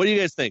 Yeah. So, what do you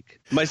guys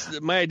think?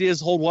 My ideas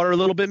hold water a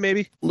little bit,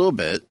 maybe. A little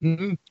bit.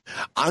 Mm-hmm.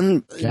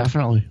 I'm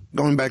definitely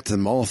going back to the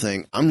Maul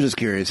thing. I'm just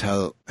curious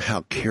how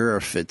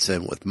Kira fits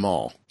in with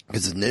Maul,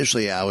 because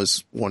initially I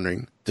was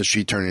wondering, does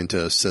she turn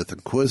into a Sith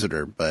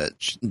Inquisitor? But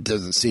it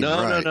doesn't seem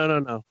right.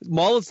 No.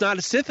 Maul is not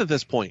a Sith at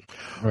this point.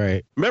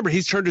 Right. Remember,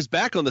 he's turned his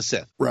back on the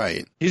Sith.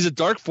 Right. He's a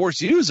Dark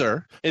Force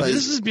user, and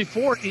this is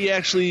before he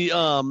actually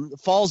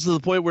falls to the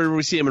point where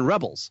we see him in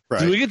Rebels.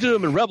 Right. When we get to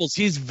him in Rebels,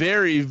 he's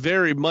very,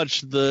 very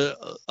much the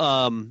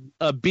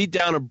beat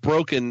down and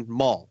broken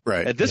Maul.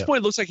 Right. At this point,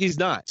 it looks like he's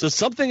not. So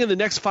something in the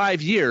next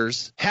 5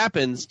 years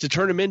happens to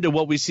turn him into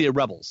what we see at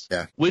Rebels.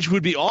 Yeah. Which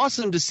would be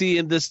awesome to see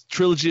in this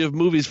trilogy of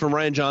movies from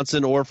Rian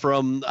Johnson or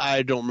from,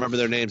 I don't remember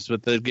their names,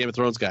 but the Game of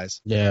Thrones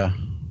guys. Yeah.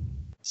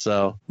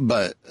 So,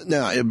 but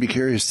no, it'd be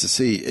curious to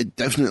see. It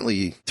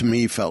definitely, to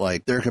me, felt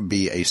like there could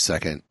be a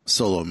second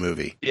Solo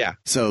movie. Yeah.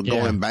 So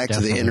going back to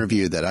the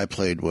interview that I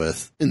played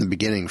with in the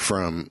beginning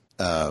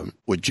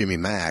with Jimmy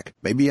Mack,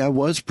 maybe I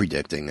was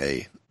predicting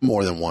a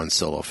more than one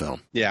Solo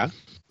film. Yeah.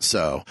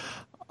 So,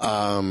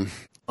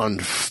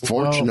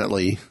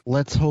 unfortunately,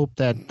 let's hope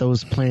that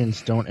those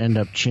plans don't end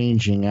up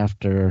changing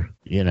after,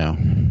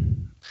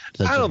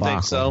 I don't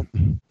think so,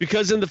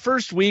 because in the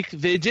first week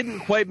they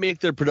didn't quite make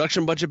their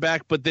production budget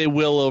back, but they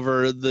will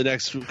over the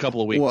next couple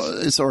of weeks.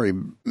 Well, it's already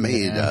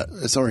made.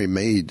 It's already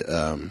made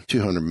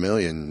 $200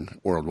 million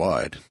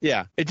worldwide.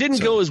 Yeah, it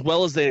didn't go as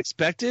well as they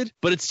expected,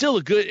 but it's still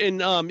a good.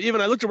 And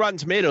even I looked at Rotten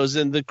Tomatoes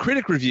and the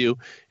critic review,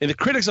 and the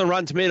critics on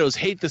Rotten Tomatoes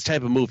hate this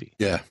type of movie.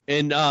 Yeah,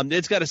 and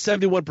it's got a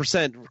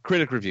 71%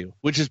 critic review,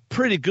 which is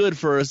pretty good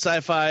for a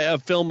sci-fi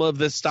film of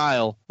this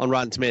style on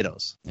Rotten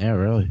Tomatoes. Yeah,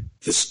 really.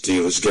 This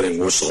deal is getting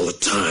worse all the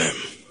time.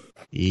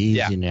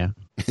 Easy now.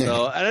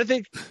 So, and I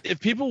think if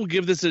people will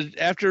give this if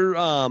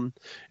they'll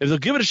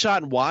give it a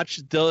shot and watch,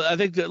 I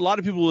think that a lot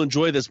of people will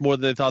enjoy this more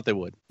than they thought they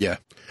would. Yeah.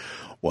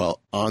 Well,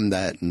 on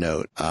that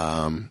note,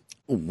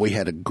 we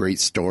had a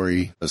great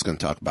story. I was going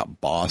to talk about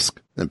Bosk,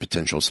 the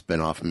potential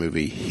spinoff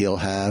movie he'll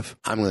have.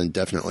 I'm going to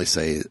definitely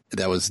say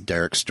that was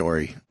Derek's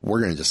story. We're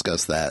going to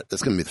discuss that.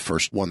 That's going to be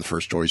one of the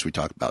first stories we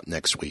talk about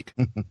next week.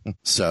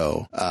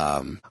 So,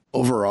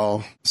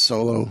 overall,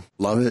 Solo,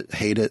 love it,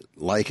 hate it,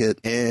 like it,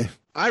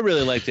 I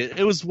really liked it.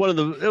 It was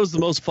the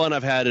most fun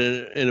I've had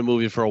in a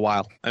movie for a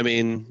while. I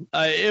mean,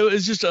 it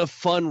was just a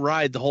fun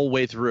ride the whole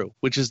way through,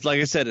 which is,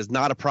 like I said, is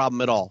not a problem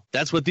at all.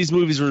 That's what these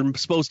movies were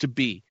supposed to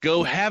be.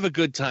 Go have a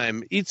good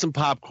time, eat some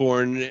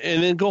popcorn,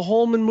 and then go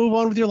home and move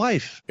on with your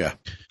life. Yeah.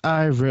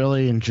 I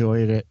really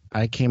enjoyed it.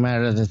 I came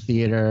out of the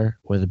theater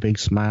with a big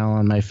smile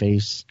on my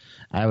face.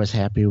 I was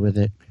happy with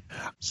it.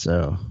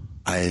 So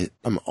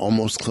I'm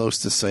almost close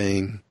to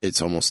saying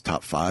it's almost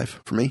top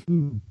 5 for me.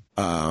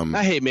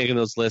 I hate making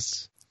those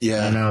lists.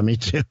 Yeah, I know, me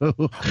too.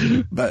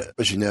 but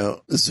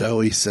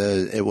Zoe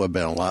said it would have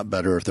been a lot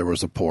better if there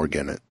was a porg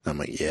in it. I'm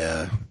like,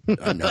 yeah,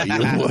 I know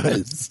you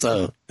would.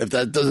 So if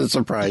that doesn't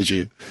surprise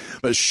you,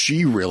 but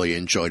she really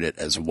enjoyed it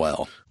as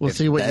well. Well, if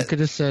see what that, you could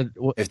have said.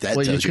 What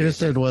you could have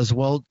said was,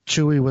 well,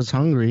 Chewie was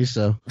hungry,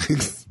 so.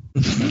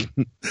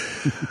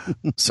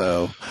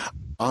 So,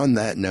 on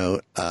that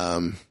note,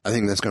 I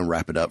think that's going to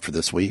wrap it up for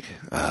this week.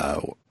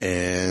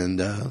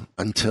 And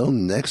until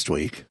next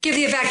week. Give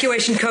the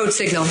evacuation code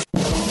signal.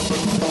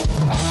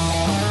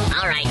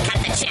 All right, cut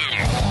the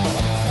chatter.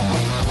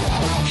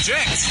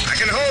 Jet, I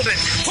can hold it.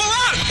 Pull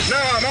up! No,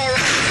 I'm all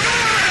right.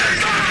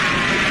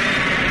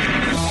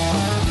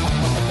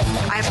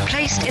 I have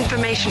placed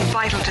information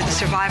vital to the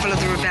survival of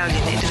the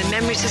rebellion into the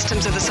memory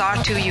systems of this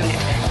R2 unit.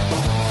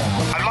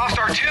 I've lost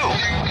our War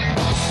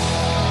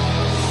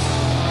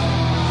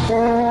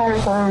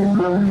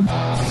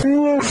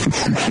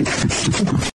II.